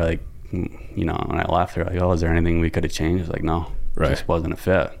 Mm-hmm. They're like, when I left, they're like, oh, is there anything we could have changed? I was like, no. Right. It just wasn't a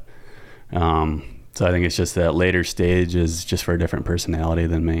fit. So I think it's just that later stage is just for a different personality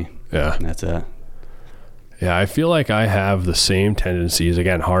than me. Yeah. And that's it. Yeah, I feel like I have the same tendencies.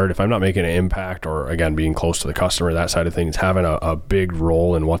 Again, hard if I'm not making an impact, or again being close to the customer, that side of things, having a big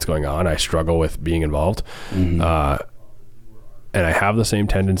role in what's going on, I struggle with being involved. Mm-hmm. And I have the same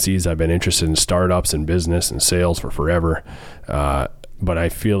tendencies. I've been interested in startups and business and sales for forever. But I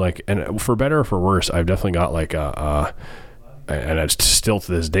feel like, and for better or for worse, I've definitely got like and it's still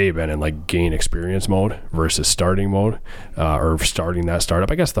to this day been in like gain experience mode versus starting mode, or starting that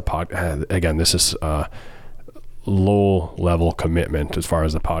startup. I guess again, this is low level commitment as far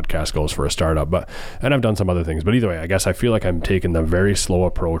as the podcast goes for a startup, and I've done some other things, but either way, I guess I feel like I'm taking the very slow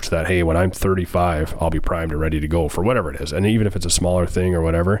approach that, hey, when I'm 35, I'll be primed and ready to go for whatever it is. And even if it's a smaller thing or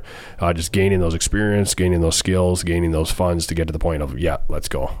whatever, just gaining those experience, gaining those skills, gaining those funds to get to the point of, let's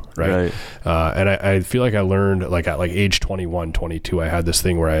go. Right. And I feel like I learned like at like age 21, 22, I had this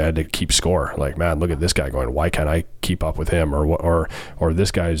thing where I had to keep score. Like, man, look at this guy going, why can't I keep up with him? Or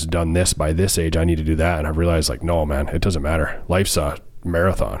this guy's done this by this age, I need to do that. And I realized like, no, man, it doesn't matter. Life's a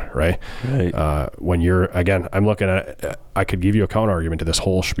marathon, right? When you're, again, I'm looking at, I could give you a counter argument to this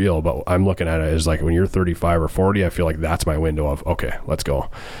whole spiel, but I'm looking at it as like when you're 35 or 40, I feel like that's my window of, okay, let's go.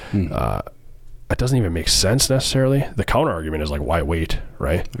 It doesn't even make sense necessarily. The counter argument is like, why wait?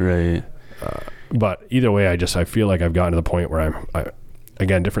 Right. But either way, I feel like I've gotten to the point where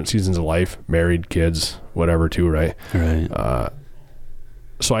again, different seasons of life, married, kids, whatever too. Right.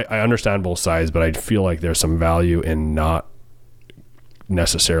 So I understand both sides, but I feel like there's some value in not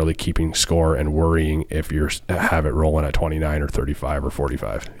necessarily keeping score and worrying if you have it rolling at 29 or 35 or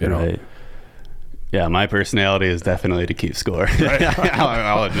 45, you know? Yeah, my personality is definitely to keep score. Right.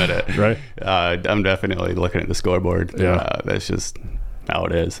 I'll admit it. Right. I'm definitely looking at the scoreboard. That's just how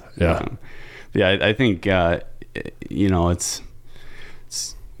it is. I think, it's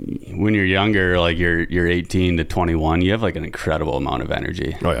when you're younger, like you're 18 to 21, you have like an incredible amount of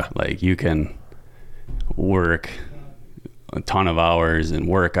energy. Like you can work a ton of hours and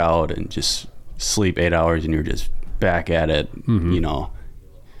work out and just sleep 8 hours and you're just back at it,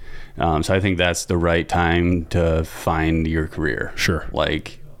 so I think that's the right time to find your career. Sure.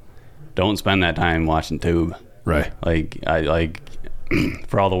 Like, don't spend that time watching tube. Right. Like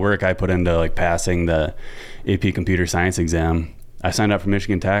for all the work I put into like passing the AP computer science exam, I signed up for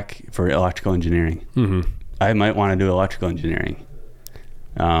Michigan Tech for electrical engineering. I might want to do electrical engineering.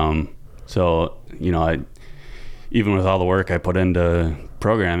 So, even with all the work I put into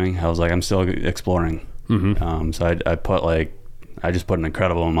programming, I was like, I'm still exploring. So I just put an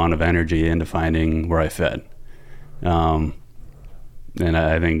incredible amount of energy into finding where I fit. And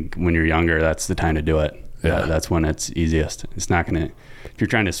I think when you're younger, that's the time to do it. Yeah. That's when it's easiest. It's not going to, if you're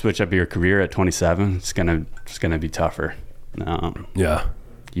trying to switch up your career at 27, it's going to be tougher.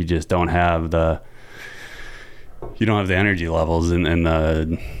 You just don't have the energy levels and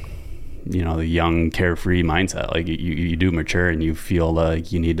the, the young carefree mindset. Like you do mature and you feel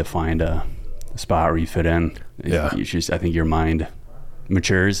like you need to find a spot where you fit in. Yeah. I think your mind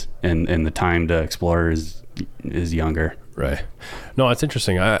matures and the time to explore is younger. Right. No, it's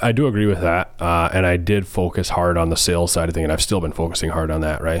interesting. I do agree with that. And I did focus hard on the sales side of things, and I've still been focusing hard on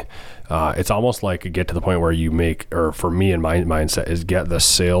that, right? It's almost like get to the point where you make, or for me in my mindset, is get the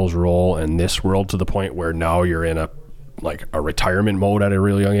sales role in this world to the point where now you're in a retirement mode at a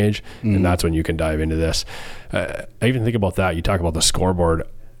really young age. Mm-hmm. And that's when you can dive into this. I even think about that. You talk about the scoreboard.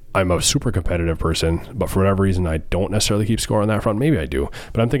 I'm a super competitive person, but for whatever reason, I don't necessarily keep score on that front. Maybe I do,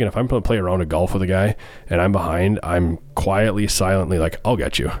 but I'm thinking if I'm going to play a round of golf with a guy and I'm behind, I'm quietly, silently like, I'll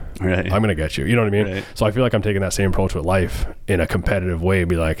get you. Right. I'm going to get you. You know what I mean? Right. So I feel like I'm taking that same approach with life in a competitive way.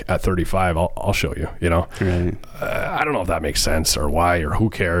 Be like, at 35, I'll show you, Right. I don't know if that makes sense or why or who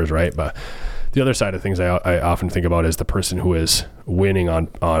cares, right? But the other side of things I often think about is the person who is winning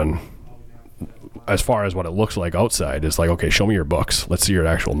on as far as what it looks like outside is like, okay, show me your books. Let's see your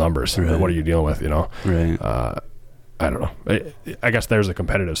actual numbers. Right. What are you dealing with, Right. I don't know. I guess there's a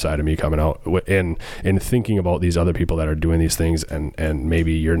competitive side of me coming out in thinking about these other people that are doing these things and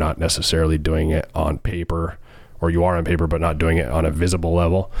maybe you're not necessarily doing it on paper, or you are on paper, but not doing it on a visible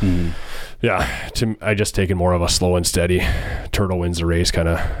level. Mm-hmm. Yeah. I just taken more of a slow and steady turtle wins the race kind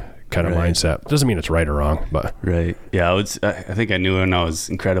of right. mindset. Doesn't mean it's right or wrong, but right. Yeah. I think I knew when I was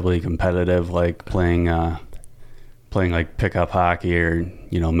incredibly competitive, like playing like pickup hockey or,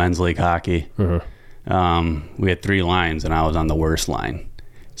 men's league hockey. Mm-hmm. We had 3 lines and I was on the worst line.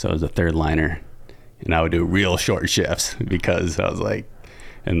 So I was a third liner and I would do real short shifts because I was like,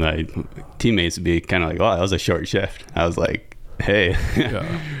 and my teammates would be kind of like, oh, that was a short shift. I was like, hey,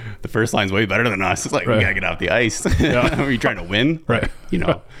 the first line's way better than us. It's like, we gotta get off the ice. Are you trying to win? Right.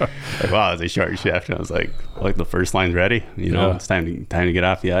 Like, wow, it's a short shift. And I was like the first line's ready. It's time to get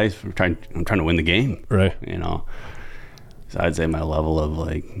off the ice. I'm trying to win the game. Right. So I'd say my level of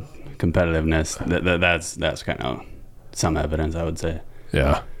like competitiveness, that's kind of some evidence, I would say.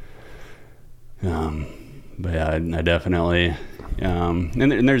 Yeah. But yeah, I definitely, and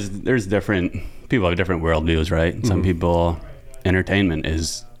there's different people have different worldviews, right? Mm-hmm. Some people, entertainment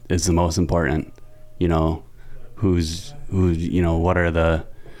is the most important. Who's what are the,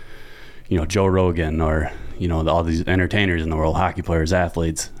 Joe Rogan or all these entertainers in the world, hockey players,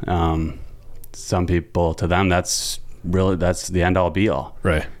 athletes. Some people, to them, that's the end all be all.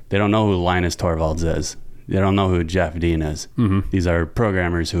 Right. They don't know who Linus Torvalds is. They don't know who Jeff Dean is. Mm-hmm. These are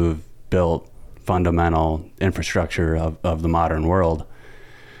programmers who have built fundamental infrastructure of the modern world.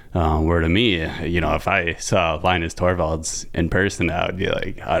 Where to me, if I saw Linus Torvalds in person, I'd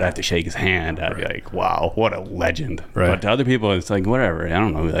have to shake his hand. I'd be like, wow, what a legend. Right. But to other people, it's like, whatever. I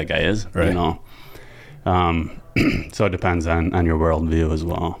don't know who that guy is. Right. So it depends on your worldview as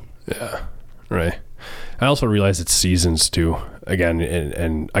well. Yeah. Right. I also realize it's seasons too. Again,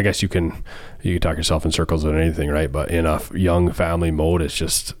 and I guess you can talk yourself in circles on anything, right? But in a young family mode, it's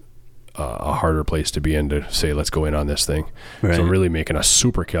just a harder place to be in to say, let's go in on this thing. Right. So really making a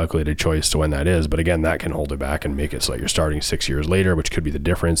super calculated choice to when that is. But again, that can hold it back and make it so you're starting 6 years later, which could be the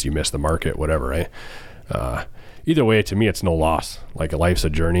difference. You miss the market, whatever, right? Either way, to me, it's no loss. Like life's a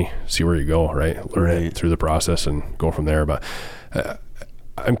journey. See where you go, right? Learn it through the process and go from there. But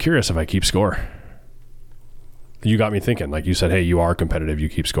I'm curious if I keep score. You got me thinking, like you said, hey, you are competitive, you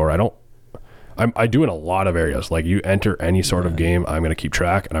keep score. I do in a lot of areas. Like you enter any sort of game, I'm going to keep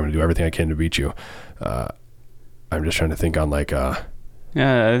track and I'm going to do everything I can to beat you. I'm just trying to think on like, yeah,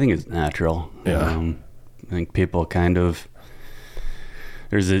 I think it's natural. Yeah. I think people kind of,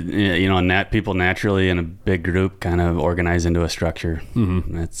 there's people naturally in a big group kind of organize into a structure.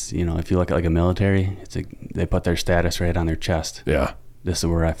 Mm-hmm. That's, if you look at like a military, they put their status right on their chest. Yeah. This is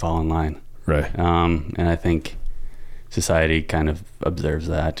where I fall in line. Right. And I think society kind of observes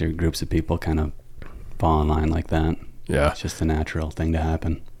that, or groups of people kind of fall in line like that. Yeah. It's just a natural thing to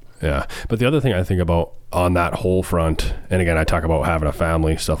happen. Yeah. But the other thing I think about on that whole front, and again, I talk about having a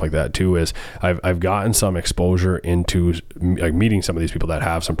family, stuff like that too, is I've gotten some exposure into like meeting some of these people that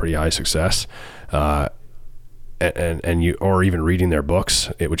have some pretty high success, and you, or even reading their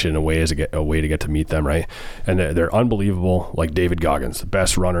books, which in a way is a way to get to meet them, right? And they're unbelievable. Like David Goggins, the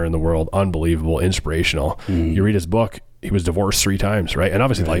best runner in the world, unbelievable, inspirational. Mm. You read his book, he was divorced 3 times, right? And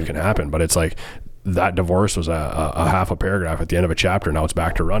obviously life can happen, but it's like that divorce was a half a paragraph at the end of a chapter. Now it's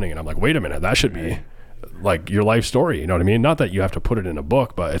back to running. And I'm like, wait a minute, that should be like your life story. You know what I mean? Not that you have to put it in a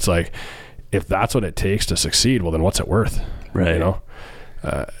book, but it's like, if that's what it takes to succeed, well, then what's it worth? Right. You know?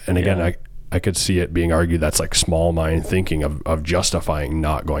 And again, I could see it being argued that's like small mind thinking of justifying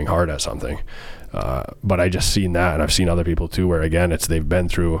not going hard at something. But I just seen that, and I've seen other people too, where again, they've been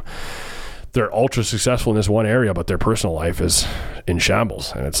through, they're ultra successful in this one area, but their personal life is in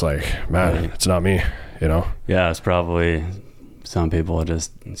shambles. And it's like, man, It's not me, you know? Yeah. It's probably, some people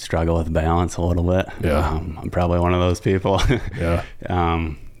just struggle with balance a little bit. Yeah. I'm probably one of those people. Yeah.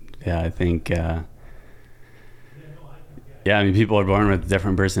 I think, I mean, people are born with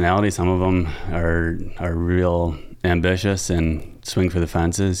different personalities. Some of them are real ambitious and swing for the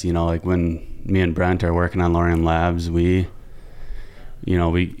fences. You know, like when me and Brent are working on Lorian Labs, we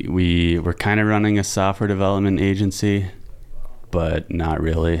were kind of running a software development agency, but not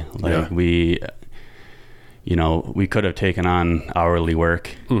really. Like we could have taken on hourly work,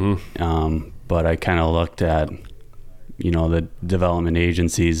 but I kind of looked at, the development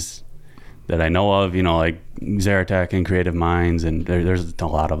agencies that I know of, like Xeratech and Creative Minds, and there's a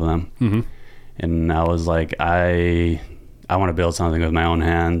lot of them. And I was like, I want to build something with my own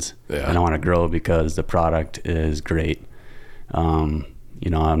hands, and I want to grow because the product is great. I'm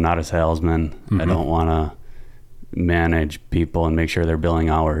not a salesman. I don't want to manage people and make sure they're billing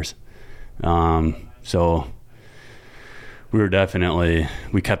hours. So we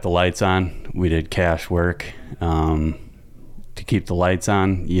kept the lights on. We did cash work to keep the lights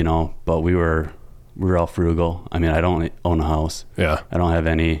on, but we were all frugal. I mean, I don't own a house. Yeah. I don't have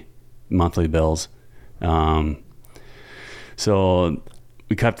any monthly bills. So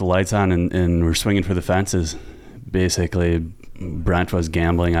we kept the lights on and we're swinging for the fences. Basically, Brent was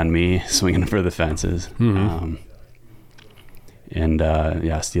gambling on me swinging for the fences.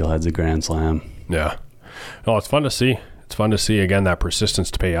 Steelhead's a grand slam. Yeah. Oh, it's fun to see. It's fun to see, again, that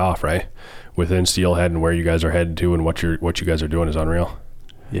persistence to pay off, right? Within Steelhead, and where you guys are headed to, and what you guys are doing is unreal.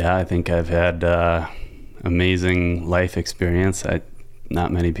 Yeah, I think I've had amazing life experience.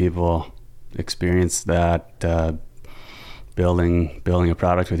 Not many people experience that, building a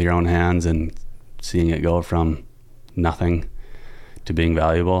product with your own hands and seeing it go from nothing to being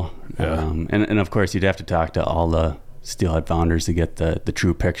valuable. Yeah. And of course, you'd have to talk to all the Steelhead founders to get the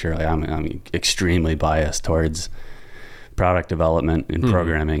true picture. Like, I'm extremely biased towards product development and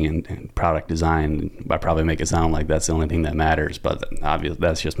programming and product design. I probably make it sound like that's the only thing that matters, but obviously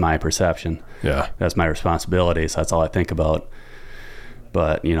that's just my perception. Yeah. That's my responsibility, so that's all I think about.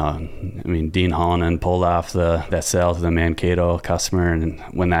 But, Dean Halonen pulled off that sale to the Mankato customer, and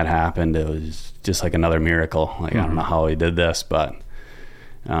when that happened, it was just like another miracle. Like, I don't know how he did this, but,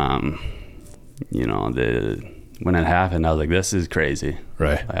 when it happened, I was like, this is crazy.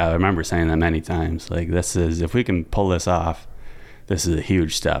 Right. I remember saying that many times. Like, if we can pull this off, this is a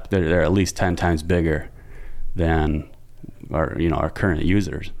huge step. They're at least 10 times bigger than our current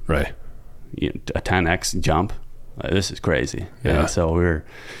users. Right. A 10x jump. This is crazy. Yeah. And so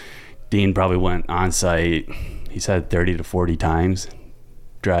Dean probably went on site, he said 30 to 40 times,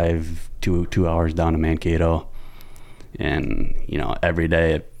 drive 2 hours down to Mankato. And, every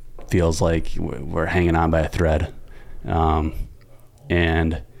day it feels like we're hanging on by a thread. And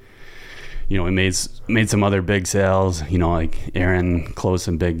we made some other big sales, like Aaron closed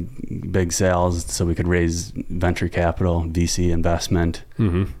some big sales so we could raise venture capital, VC investment.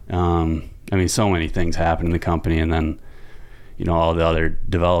 So many things happen in the company, and then all the other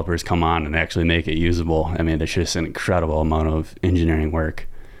developers come on and actually make it usable. It's just an incredible amount of engineering work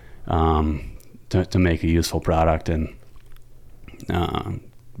to make a useful product and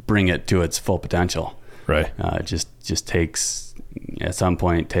bring it to its full potential. Right. It just takes, at some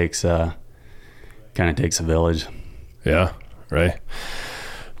point, takes a village. Yeah. Right.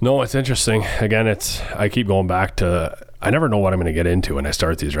 No, it's interesting. Again, I keep going back to, I never know what I'm going to get into when I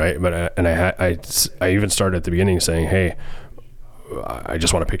start these, right? But I even started at the beginning saying, hey, I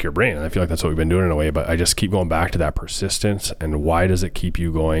just want to pick your brain. And I feel like that's what we've been doing in a way, but I just keep going back to that persistence and why does it keep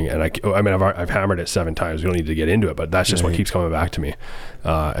you going? And I've hammered it 7 times. We don't need to get into it, but that's just what keeps coming back to me.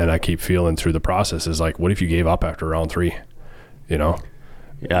 And I keep feeling through the process is like, what if you gave up after round 3? Yeah,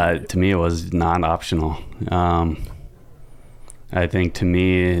 to me, it was non-optional. I think to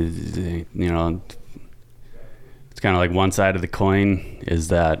me, it's kind of like one side of the coin is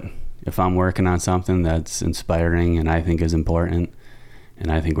that if I'm working on something that's inspiring and I think is important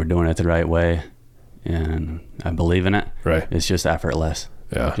and I think we're doing it the right way and I believe in it, right, it's just effortless.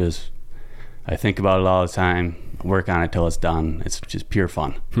 Yeah. I think about it all the time, work on it till it's done. It's just pure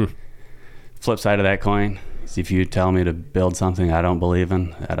fun. Flip side of that coin is if you tell me to build something I don't believe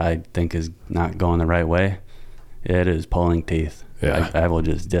in, that I think is not going the right way, it is pulling teeth. Yeah. I will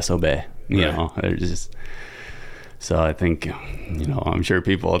just disobey. You know, So I think, I'm sure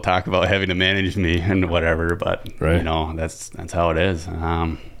people will talk about having to manage me and whatever, but that's how it is.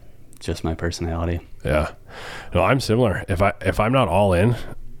 Just my personality. Yeah. No, I'm similar. If I'm not all in,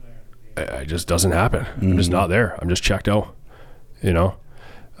 it just doesn't happen. I'm just not there. I'm just checked out,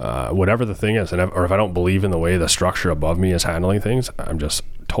 whatever the thing is. Or if I don't believe in the way the structure above me is handling things, I'm just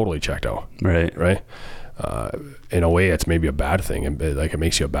totally checked out. Right. Right. In a way, it's maybe a bad thing, and it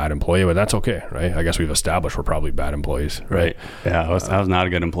makes you a bad employee, but that's okay, right? I guess we've established we're probably bad employees, right? Yeah, I was not a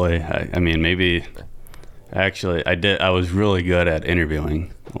good employee. I mean, maybe actually I was really good at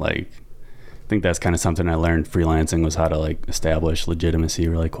interviewing. Like, I think that's kind of something I learned freelancing, was how to like establish legitimacy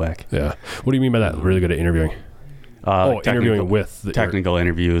really quick. Yeah. What do you mean by that? Really good at interviewing? Interviewing with technical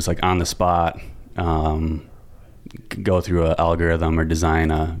interviews, like on the spot. Go through an algorithm or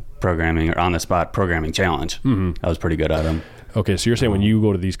design a programming or on the spot programming challenge. I was pretty good at them. Okay, so you're saying when you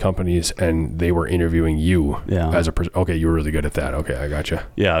go to these companies and they were interviewing you as a person, okay, you were really good at that. Okay, I gotcha.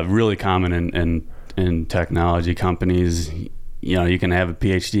 Yeah, really common in technology companies. You can have a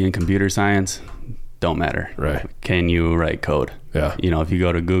PhD in computer science, don't matter. Right. Can you write code? Yeah. If you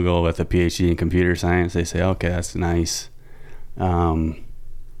go to Google with a PhD in computer science, they say, okay, that's nice.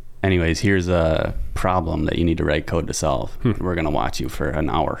 Anyways, here's a problem that you need to write code to solve. We're going to watch you for an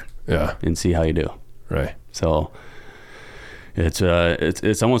hour and see how you do. Right. So it's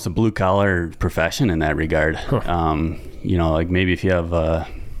almost a blue collar profession in that regard. Like maybe if you have a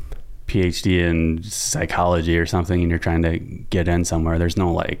PhD in psychology or something and you're trying to get in somewhere, there's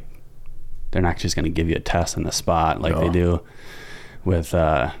no they're not just going to give you a test on the spot like they do with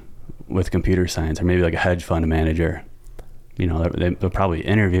computer science, or maybe like a hedge fund manager. They'll probably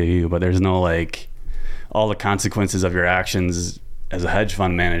interview you, but there's no all the consequences of your actions as a hedge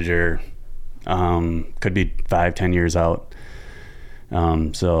fund manager could be 5-10 years out.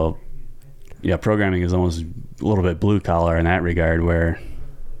 So yeah, programming is almost a little bit blue collar in that regard, where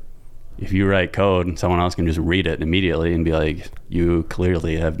if you write code, someone else can just read it immediately and be like, you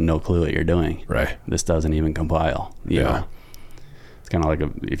clearly have no clue what you're doing. Right. This doesn't even compile. You know? It's kind of like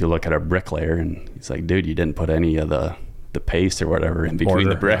if you look at a bricklayer and it's like, dude, you didn't put any of the paste or whatever in between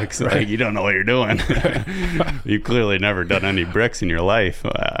the bricks. Right. Like, you don't know what you're doing. You've clearly never done any bricks in your life.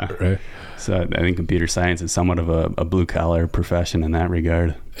 Right. So I think computer science is somewhat of a blue collar profession in that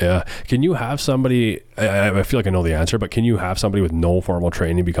regard. Yeah. Can you have somebody, I feel like I know the answer, but can you have somebody with no formal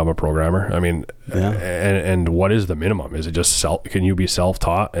training become a programmer? I mean, and what is the minimum? Is it just can you be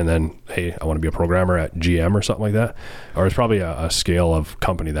self-taught and then, hey, I want to be a programmer at GM or something like that? Or it's probably a scale of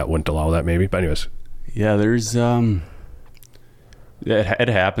company that wouldn't allow that maybe. But anyways. Yeah, there's, it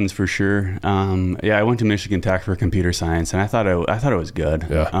happens for sure. I went to Michigan Tech for computer science, and I thought it was good.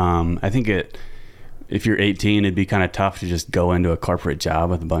 Yeah. I think if you're 18, it'd be kind of tough to just go into a corporate job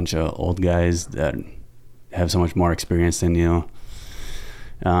with a bunch of old guys that have so much more experience than you.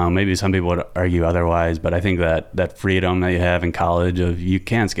 Maybe some people would argue otherwise, but I think that freedom that you have in college of you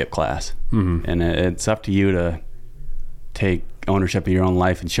can skip class, and it's up to you to take ownership of your own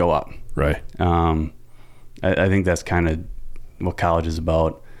life and show up. Right. I think that's kind of what college is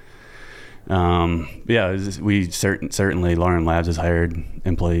about. We certainly Lauren Labs has hired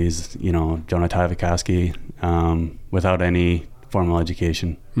employees, Jonah Tyvikowski, without any formal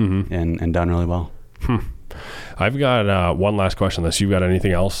education, and done really well. I've got one last question. Unless you've got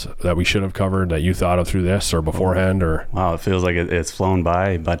anything else that we should have covered that you thought of through this or beforehand, or wow, it feels like it's flown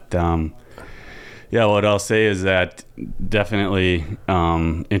by. But what I'll say is that definitely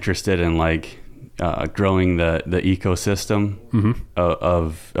interested in growing the ecosystem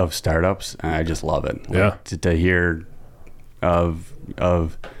of startups. I just love it. To hear of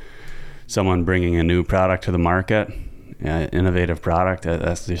someone bringing a new product to the market, innovative product.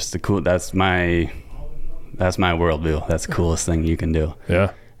 That's just that's my worldview. That's the coolest thing you can do.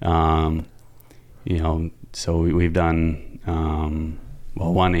 Yeah. So we've done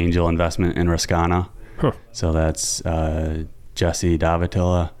one angel investment in Riscana. So that's Jesse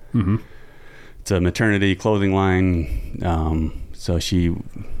Davitilla. It's a maternity clothing line. So she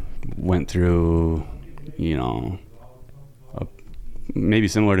went through, maybe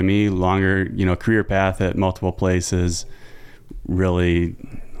similar to me, longer, career path at multiple places, really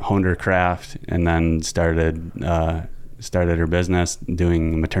honed her craft, and then started her business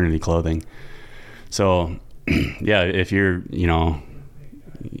doing maternity clothing. So, if you're,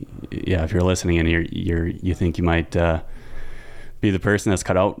 if you're listening and you think you might be the person that's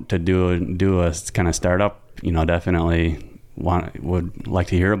cut out to do a kind of startup, definitely would like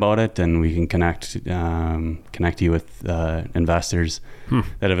to hear about it, and we can connect you with investors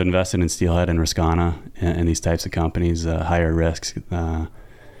that have invested in Steelhead and Riscana and these types of companies, higher risks.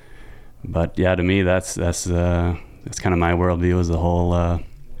 But yeah, to me, that's that's kind of my worldview, is the whole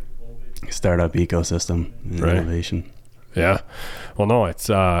startup ecosystem and innovation. Yeah. Well, no, it's,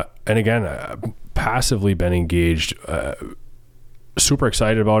 and again, passively been engaged, super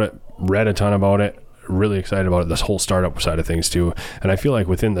excited about it, read a ton about it, really excited about it, this whole startup side of things too. And I feel like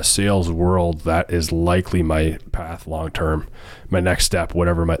within the sales world, that is likely my path long-term. My next step,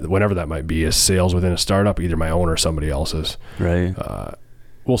 whatever that might be, is sales within a startup, either my own or somebody else's. Right.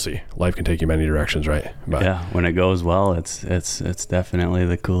 We'll see. Life can take you many directions, right? But yeah, when it goes well, it's definitely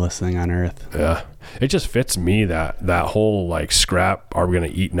the coolest thing on earth. Yeah, it just fits me, that whole like scrap. Are we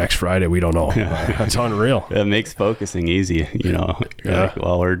going to eat next Friday? We don't know. That's unreal. It makes focusing easy. You know, you're like,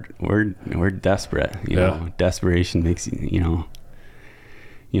 well, we're desperate. You know, desperation makes you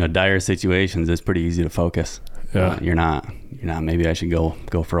know, dire situations. It's pretty easy to focus. Yeah, you're not. Maybe I should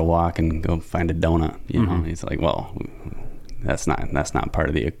go for a walk and go find a donut. You know, it's like, well, that's not part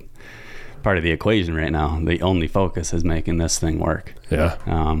of the equation right now. The only focus is making this thing work. Yeah.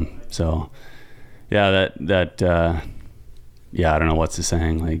 So yeah, I don't know what's the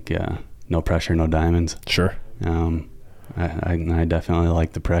saying, like, no pressure, no diamonds. Sure. I definitely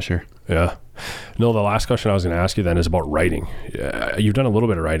like the pressure. Yeah. No, the last question I was going to ask you then is about writing. You've done a little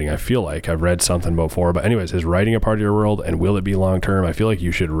bit of writing. I feel like I've read something before, but anyways, is writing a part of your world, and will it be long-term? I feel like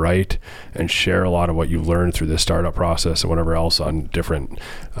you should write and share a lot of what you've learned through this startup process and whatever else on different,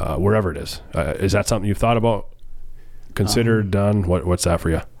 wherever it is. Is that something you've thought about, considered, done? What's that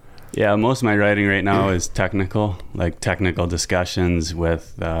for you? Yeah, most of my writing right now is technical discussions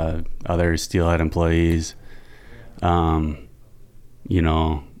with other Steelhead employees,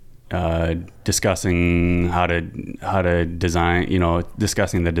 discussing how to design,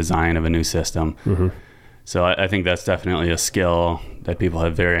 discussing the design of a new system. Mm-hmm. So I think that's definitely a skill that people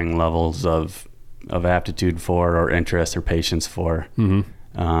have varying levels of aptitude for, or interest or patience for.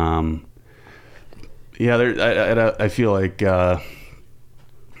 Mm-hmm. I feel like, I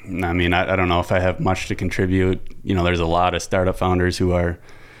don't know if I have much to contribute. There's a lot of startup founders who are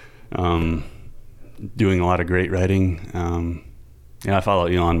doing a lot of great writing. I follow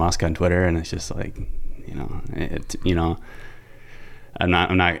Elon Musk on Twitter, and it's just like, I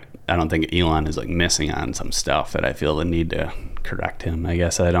don't think Elon is like missing on some stuff that I feel the need to correct him. I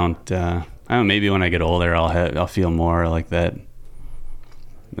guess I don't know, maybe when I get older, I'll feel more like that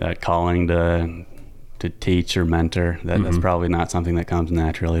calling to teach or mentor. That's probably not something that comes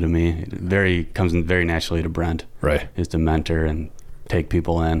naturally to me. It comes very naturally to Brent. Right. Is to mentor and take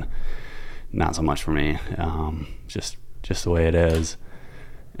people in. Not so much for me. Just the way it is.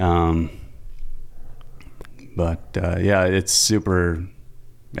 It's super,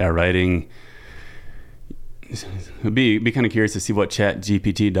 writing. I'd be kind of curious to see what Chat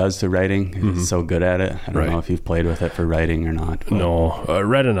GPT does to writing. It's so good at it. I don't know if you've played with it for writing or not. But no, I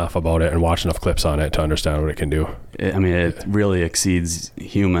read enough about it and watched enough clips on it to understand what it can do. It really exceeds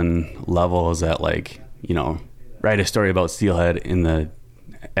human levels at, like, write a story about Steelhead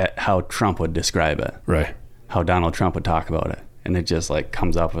at how Trump would describe it. Right. How Donald Trump would talk about it. And it just like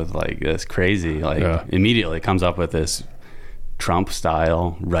comes up with like this crazy, immediately comes up with this Trump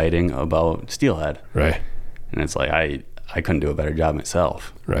style writing about Steelhead. Right. And it's like, I couldn't do a better job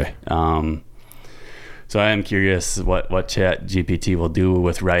myself. Right. So I am curious what Chat GPT will do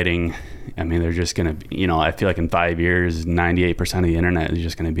with writing. They're just going to, I feel like in 5 years, 98% of the internet is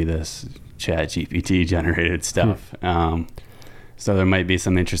just going to be this Chat GPT generated stuff. So there might be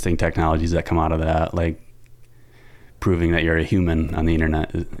some interesting technologies that come out of that, like proving that you're a human on the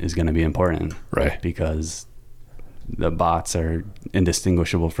internet is going to be important. Right. Because the bots are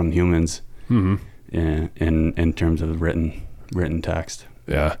indistinguishable from humans in terms of written text.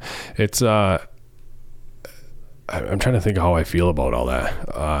 Yeah. It's, I'm trying to think of how I feel about all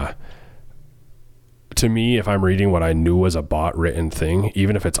that. To me, if I'm reading what I knew was a bot written thing,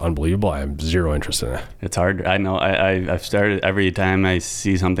 even if it's unbelievable, I have zero interest in it. It's hard. I know. I've started, every time I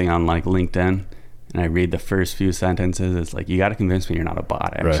see something on like LinkedIn and I read the first few sentences, it's like, you got to convince me you're not a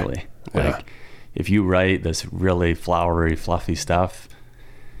bot, actually. Right. Like, if you write this really flowery, fluffy stuff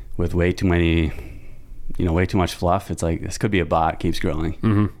with way too much fluff, it's like, this could be a bot, keep scrolling.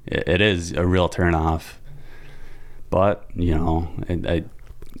 Mm-hmm. It is a real turnoff, but it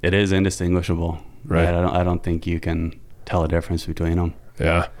is indistinguishable. Right. I don't think you can tell a difference between them.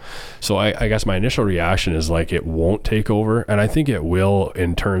 Yeah. So I guess my initial reaction is like, it won't take over. And I think it will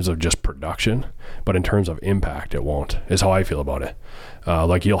in terms of just production, but in terms of impact, it won't, is how I feel about it.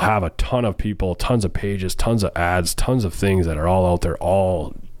 Like, you'll have a ton of people, tons of pages, tons of ads, tons of things that are all out there,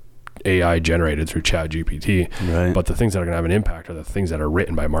 all AI generated through Chat GPT. Right. But the things that are going to have an impact are the things that are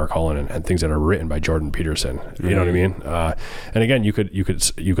written by Mark Halonen and things that are written by Jordan Peterson. You know what I mean? And again, you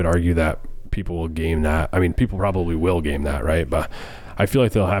could argue that people will game that. I mean, people probably will game that, right? But I feel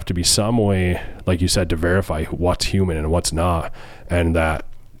like there'll have to be some way, like you said, to verify what's human and what's not. And that,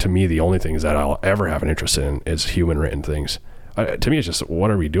 to me, the only things that I'll ever have an interest in is human written things. To me, it's just, what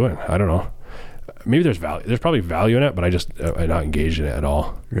are we doing? I don't know. Maybe there's value. There's probably value in it, but I'm not engaged in it at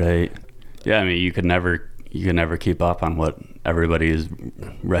all. Right. Yeah. I mean, you could never keep up on what everybody is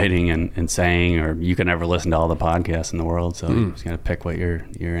writing and saying, or you can never listen to all the podcasts in the world. So you just got to pick what you're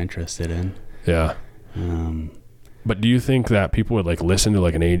interested in. Yeah. But do you think that people would like listen to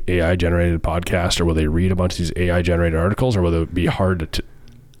like an AI generated podcast, or will they read a bunch of these AI generated articles, or will it be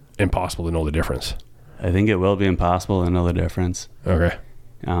impossible to know the difference? I think it will be impossible to know the difference. Okay.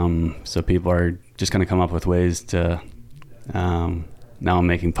 So people are just going to come up with ways to, now I'm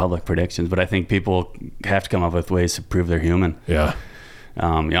making public predictions, but I think people have to come up with ways to prove they're human. Yeah.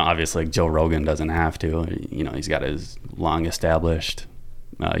 Obviously like Joe Rogan doesn't have to, he's got his long established,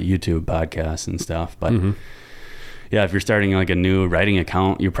 YouTube podcasts and stuff, but yeah, if you're starting like a new writing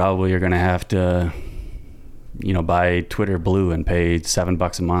account, you probably are going to have to, buy Twitter Blue and pay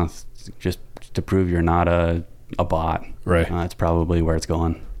 $7 a month just to prove you're not a bot. Right. That's probably where it's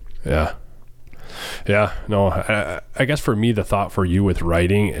going. Yeah. Yeah. No, I guess for me, the thought for you with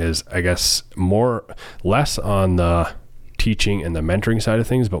writing is, I guess, less on the teaching and the mentoring side of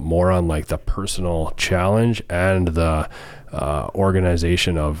things, but more on like the personal challenge and the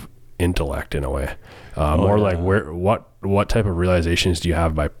organization of intellect in a way. Like what type of realizations do you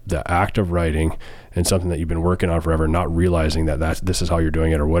have by the act of writing and something that you've been working on forever, not realizing that this is how you're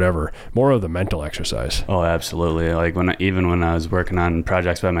doing it or whatever. More of the mental exercise. Oh, absolutely. Like when I was working on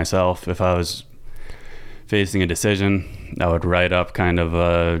projects by myself, if I was facing a decision, I would write up kind of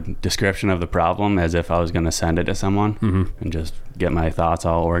a description of the problem as if I was going to send it to someone and just get my thoughts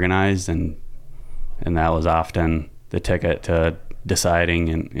all organized. And that was often the ticket to deciding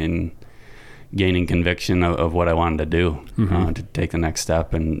and gaining conviction of what I wanted to do, to take the next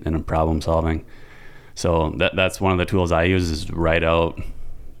step in problem solving. So that's one of the tools I use, is write out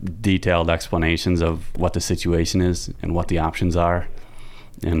detailed explanations of what the situation is and what the options are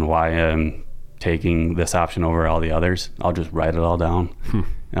and why I'm taking this option over all the others. I'll just write it all down.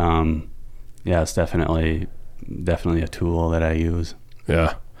 Yeah, it's definitely a tool that I use.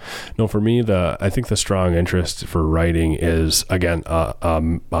 Yeah. No, for me, I think the strong interest for writing is, again,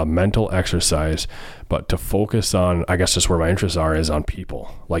 a mental exercise, but to focus on, I guess just where my interests are is on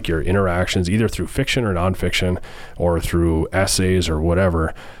people, like your interactions, either through fiction or nonfiction or through essays or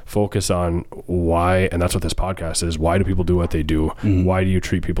whatever. Focus on why, and that's what this podcast is. Why do people do what they do? Why do you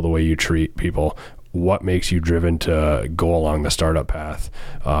treat people the way you treat people? What makes you driven to go along the startup path?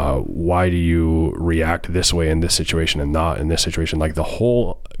 Why do you react this way in this situation and not in this situation? Like the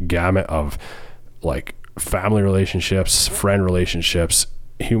whole gamut of like family relationships, friend relationships,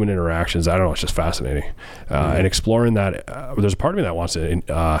 human interactions. I don't know. It's just fascinating. And exploring that, there's a part of me that wants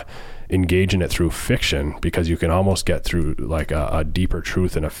to engage in it through fiction, because you can almost get through like a deeper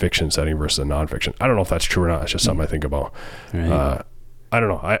truth in a fiction setting versus a nonfiction. I don't know if that's true or not. It's just something I think about. Right. I don't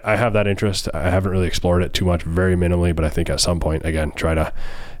know. I have that interest. I haven't really explored it too much, very minimally, but I think at some point, again, try to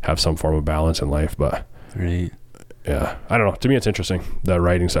have some form of balance in life. But right. Yeah, I don't know. To me, it's interesting, the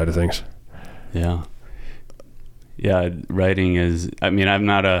writing side of things. Yeah. Yeah. Writing is, I'm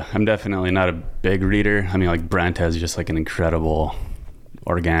definitely not a big reader. I mean, like Brent has just like an incredible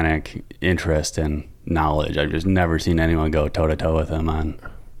organic interest in knowledge. I've just never seen anyone go toe to toe with him on,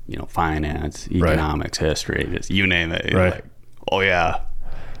 finance, economics, history, just you name it. Right. Like, oh yeah,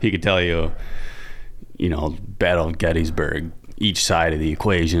 he could tell you, Battle of Gettysburg, each side of the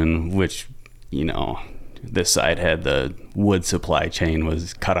equation, which, this side had the wood supply chain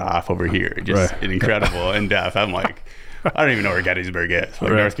was cut off over here. Just an incredible in depth. I'm like, I don't even know where Gettysburg is.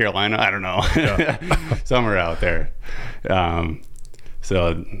 Like North Carolina? I don't know. Yeah. Somewhere out there.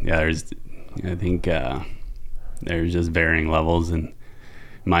 So yeah, I think there's just varying levels, and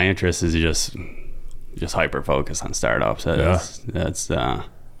my interest is just hyper focus on startups. That's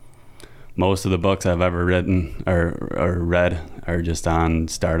most of the books I've ever written or read are just on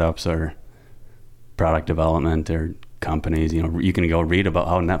startups or product development or companies. You can go read about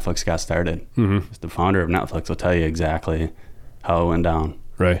how Netflix got started. The founder of Netflix will tell you exactly how it went down,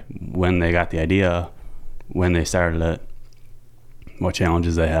 right? When they got the idea, when they started it, what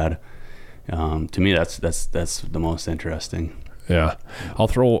challenges they had. To me, that's the most interesting. Yeah. I'll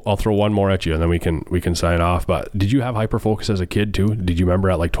throw one more at you and then we can sign off. But did you have hyper focus as a kid too? Did you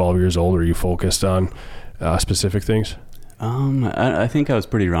remember at like 12 years old, were you focused on specific things? I think I was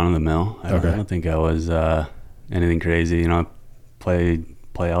pretty run of the mill. I don't think I was anything crazy. Play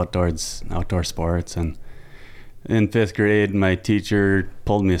outdoor sports, and in 5th grade, my teacher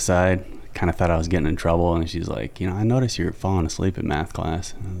pulled me aside, kind of thought I was getting in trouble, and she's like, I noticed you're falling asleep in math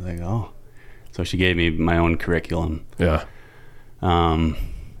class. And I was like, oh. So she gave me my own curriculum. Yeah.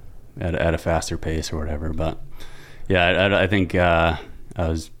 At a faster pace or whatever. But yeah, I think I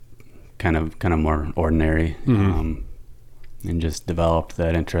was kind of more ordinary, and just developed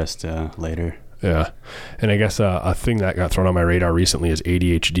that interest later. Yeah. And I guess a thing that got thrown on my radar recently is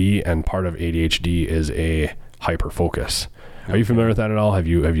ADHD, and part of ADHD is a hyper focus. Are you familiar with that at all? Have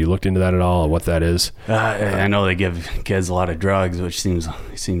you looked into that at all, or what that is? I know they give kids a lot of drugs, which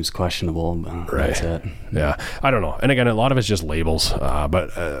seems questionable, but right. That's it. Yeah. I don't know. And again, a lot of it's just labels,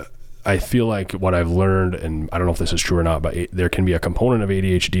 but I feel like what I've learned, and I don't know if this is true or not, but there can be a component of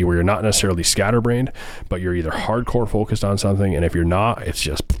ADHD where you're not necessarily scatterbrained, but you're either hardcore focused on something, and if you're not, it's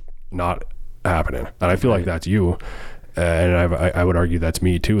just not happening. And I feel like that's you. And I would argue that's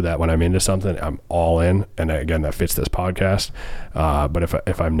me too, that when I'm into something, I'm all in. And again, that fits this podcast. But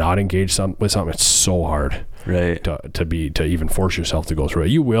if I'm not engaged with something, it's so hard, right, to even force yourself to go through it.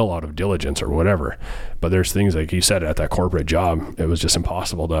 You will out of diligence or whatever. But there's things like you said at that corporate job, it was just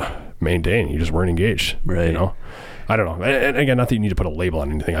impossible to maintain. You just weren't engaged, right? I don't know. And again, not that you need to put a label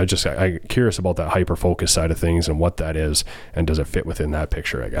on anything. I'm curious about that hyper focus side of things and what that is, and does it fit within that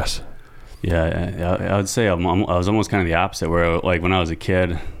picture, I guess. Yeah, I would say I was almost kind of the opposite, where like when I was a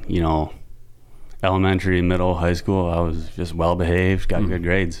kid, elementary, middle, high school, I was just well behaved, got good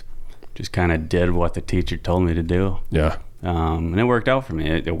grades, just kind of did what the teacher told me to do. Yeah. And it worked out for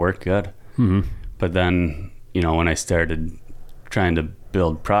me. It worked good. Mm-hmm. But then, when I started trying to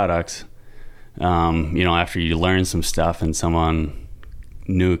build products, after you learn some stuff and someone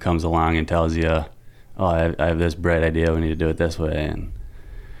new comes along and tells you, oh, I have this bright idea, we need to do it this way, and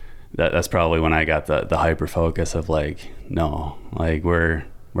that's probably when I got the hyper focus of like, no, like we're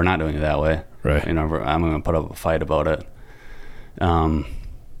not doing it that way. Right. I'm going to put up a fight about it. So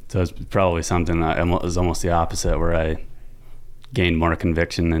it's probably something that was almost the opposite, where I gained more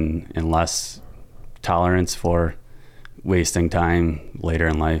conviction and less tolerance for wasting time later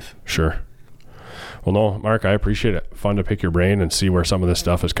in life. Sure. Well, no, Mark, I appreciate it. Fun to pick your brain and see where some of this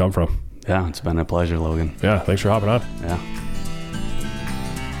stuff has come from. Yeah, it's been a pleasure, Logan. Yeah, thanks for hopping on. Yeah.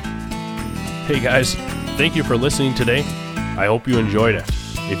 Hey guys, thank you for listening today. I hope you enjoyed it.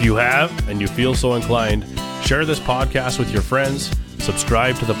 If you have, and you feel so inclined, share this podcast with your friends,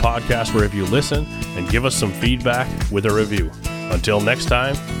 subscribe to the podcast wherever you listen, and give us some feedback with a review. Until next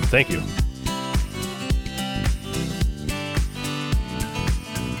time, thank you.